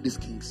destroy these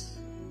kings.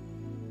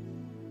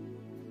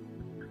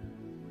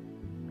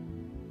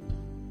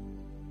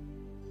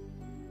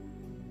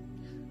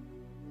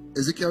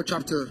 Ezekiel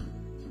chapter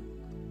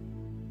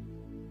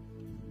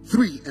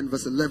 3 and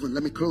verse 11.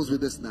 Let me close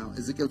with this now.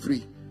 Ezekiel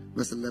 3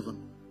 verse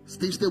 11.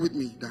 Stay with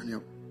me,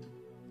 Daniel.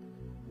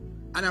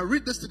 And I'll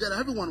read this together.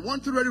 Everyone, 1,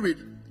 2, ready, read.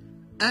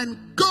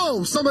 And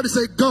go. Somebody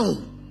say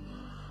go.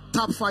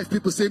 Top 5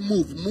 people say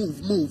move,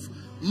 move, move,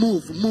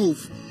 move,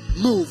 move,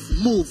 move,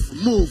 move,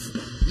 move,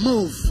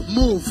 move,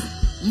 move,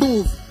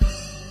 move.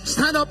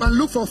 Stand up and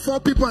look for 4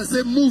 people and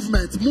say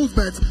movement,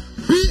 movement.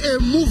 Be a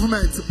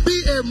movement,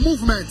 be a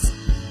movement,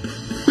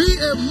 be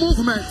a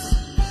movement,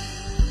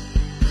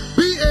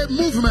 be a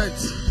movement.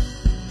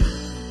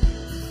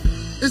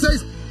 It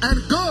says,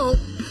 and go.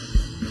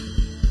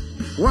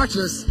 Watch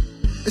this.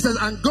 It says,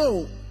 and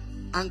go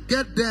and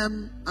get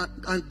them,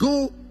 and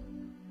go,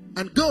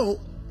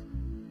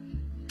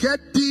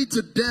 get thee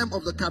to them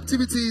of the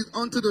captivity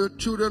unto the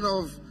children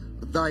of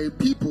thy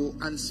people,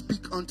 and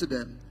speak unto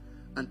them,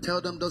 and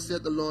tell them, thus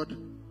saith the Lord,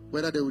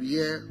 whether they would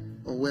hear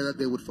or whether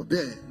they would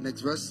forbear.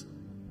 Next verse,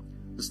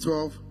 verse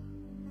 12.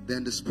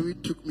 Then the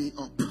Spirit took me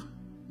up.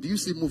 Do you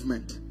see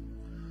movement?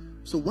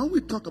 So when we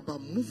talk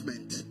about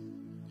movement,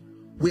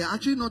 we are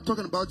actually not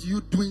talking about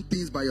you doing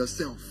things by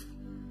yourself.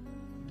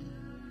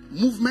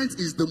 Movement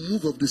is the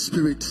move of the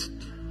Spirit,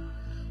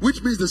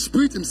 which means the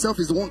Spirit himself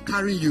is the one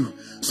carrying you.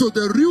 So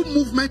the real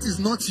movement is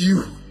not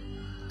you.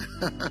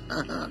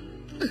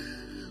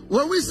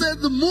 When we say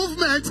the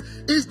movement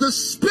is the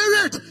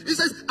Spirit, it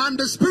says, and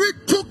the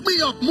Spirit took me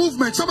up.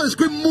 Movement. Somebody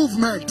scream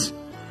movement.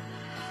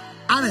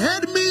 And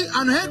heard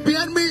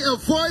behind me a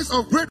voice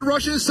of great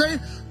rushing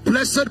saying,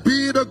 blessed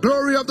be the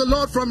glory of the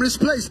Lord from his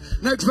place.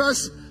 Next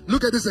verse.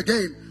 Look at this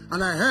again.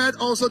 And I heard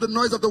also the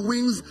noise of the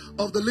wings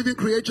of the living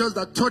creatures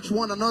that touch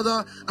one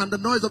another, and the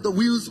noise of the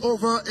wheels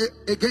over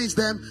against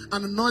them,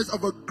 and the noise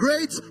of a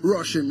great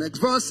rushing. Next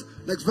verse,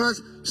 next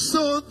verse.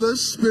 So the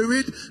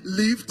Spirit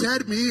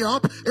lifted me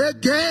up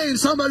again.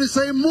 Somebody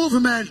say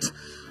movement.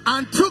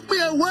 And took me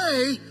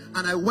away,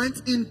 and I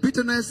went in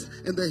bitterness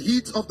in the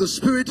heat of the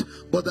Spirit,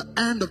 but the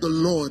hand of the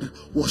Lord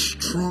was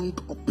strong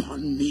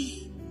upon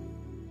me.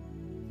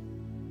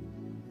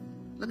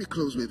 Let me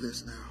close with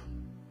this now.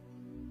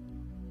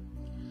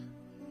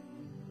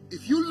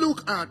 If you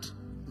look at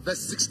verse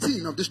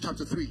 16 of this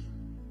chapter 3,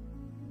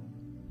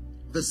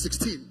 verse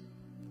 16,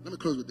 let me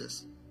close with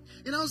this.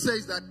 It now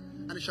says that,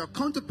 and it shall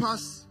come to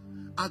pass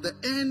at the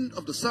end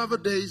of the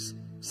 7 days,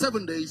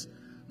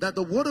 that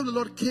the word of the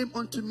Lord came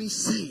unto me,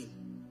 saying,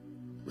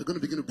 we're going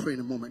to begin to pray in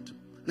a moment.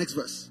 Next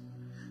verse.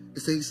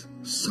 It says,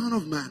 Son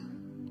of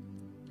man,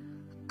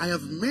 I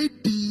have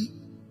made thee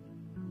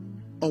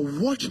a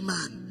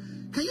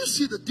watchman. Can you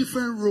see the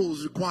different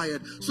roles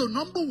required? So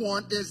number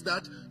 1 is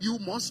that you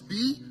must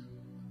be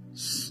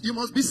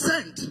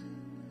sent.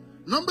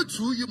 Number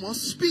 2, you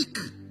must speak.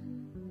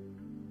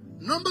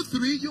 Number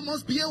 3, you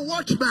must be a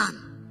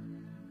watchman.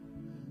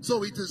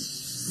 So it is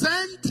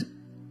sent,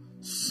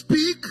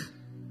 speak,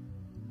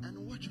 and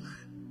watchman.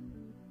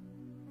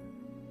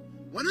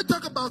 When you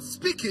talk about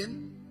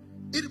speaking,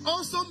 it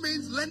also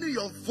means lending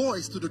your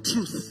voice to the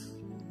truth.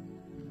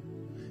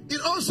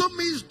 It also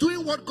means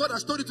doing what God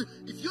has told you to.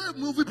 If you're a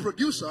movie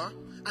producer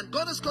and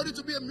God has called you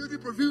to be a movie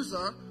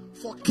producer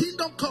for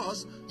kingdom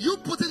cause, you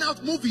putting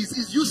out movies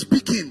is you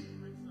speaking.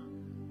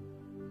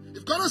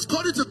 If God has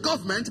called you to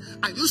government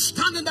and you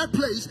stand in that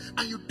place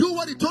and you do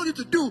what he told you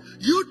to do,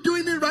 you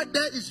doing it right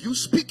there is you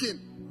speaking.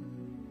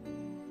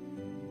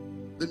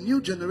 The new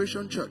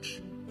generation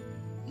church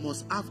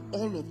must have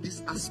all of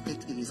this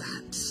aspect in his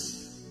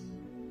hands.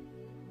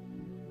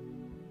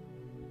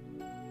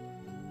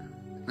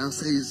 Now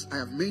says, I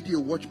have made you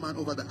a watchman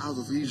over the house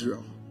of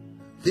Israel.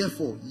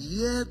 Therefore,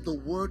 hear the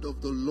word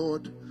of the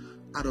Lord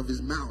out of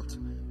his mouth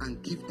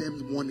and give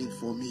them warning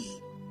for me.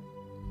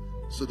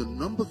 So the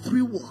number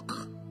 3 work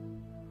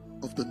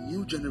of the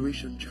new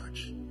generation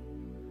church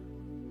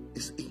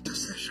is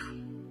intercession.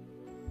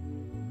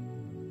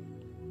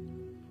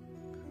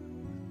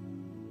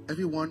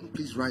 Everyone,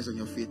 please rise on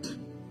your feet.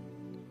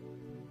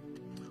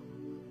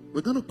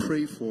 We're going to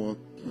pray for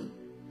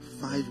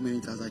 5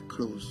 minutes as I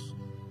close.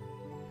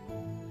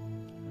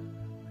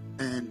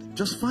 And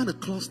just find a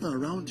cluster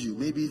around you.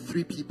 Maybe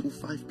 3 people,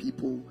 5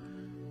 people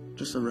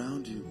just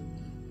around you.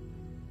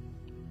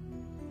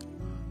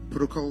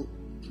 Protocol,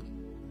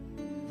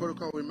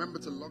 remember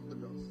to lock the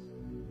doors.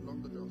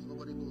 Lock the doors.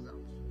 Nobody goes out.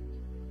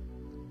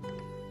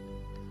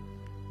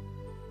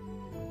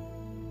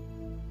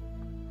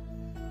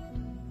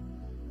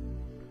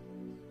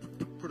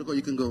 Protocol,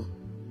 you can go.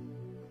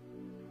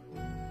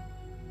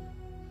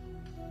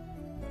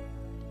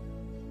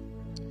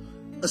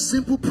 A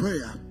simple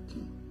prayer.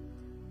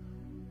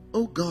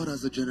 Oh God,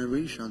 as a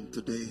generation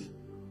today,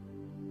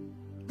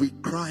 we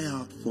cry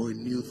out for a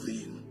new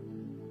thing,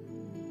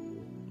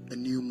 a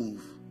new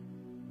move,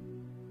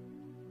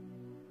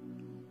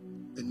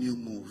 a new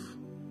move.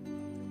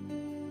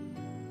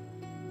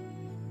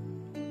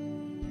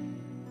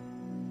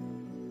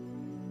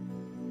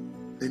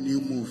 A new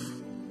move.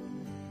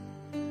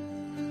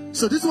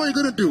 So this is what you're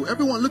going to do.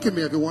 Everyone, look at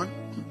me, everyone.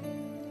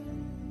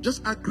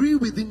 Just agree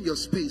within your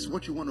space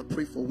what you want to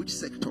pray for, which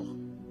sector.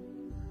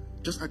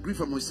 Just agree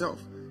from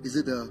yourself. Is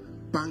it the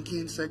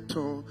banking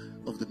sector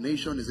of the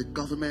nation? Is it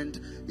government?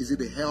 Is it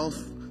the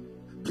health?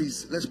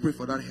 Please, let's pray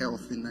for that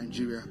health in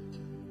Nigeria.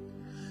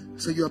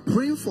 So you are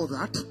praying for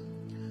that.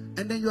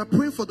 And then you are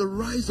praying for the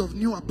rise of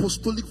new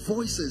apostolic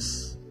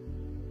voices.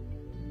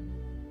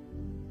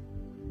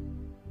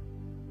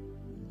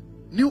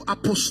 New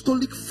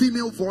apostolic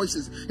female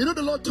voices. You know,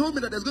 the Lord told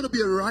me that there's going to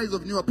be a rise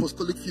of new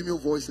apostolic female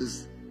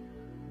voices.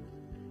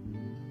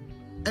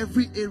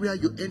 Every area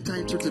you enter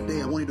into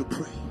today, I want you to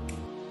pray.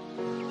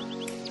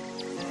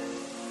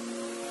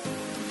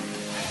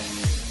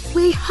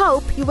 We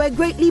hope you were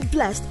greatly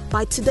blessed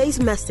by today's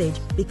message,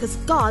 because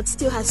God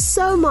still has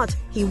so much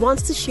He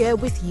wants to share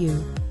with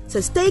you.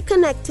 So stay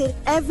connected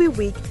every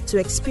week to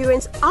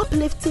experience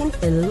uplifting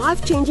and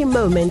life-changing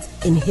moments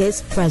in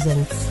His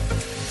presence.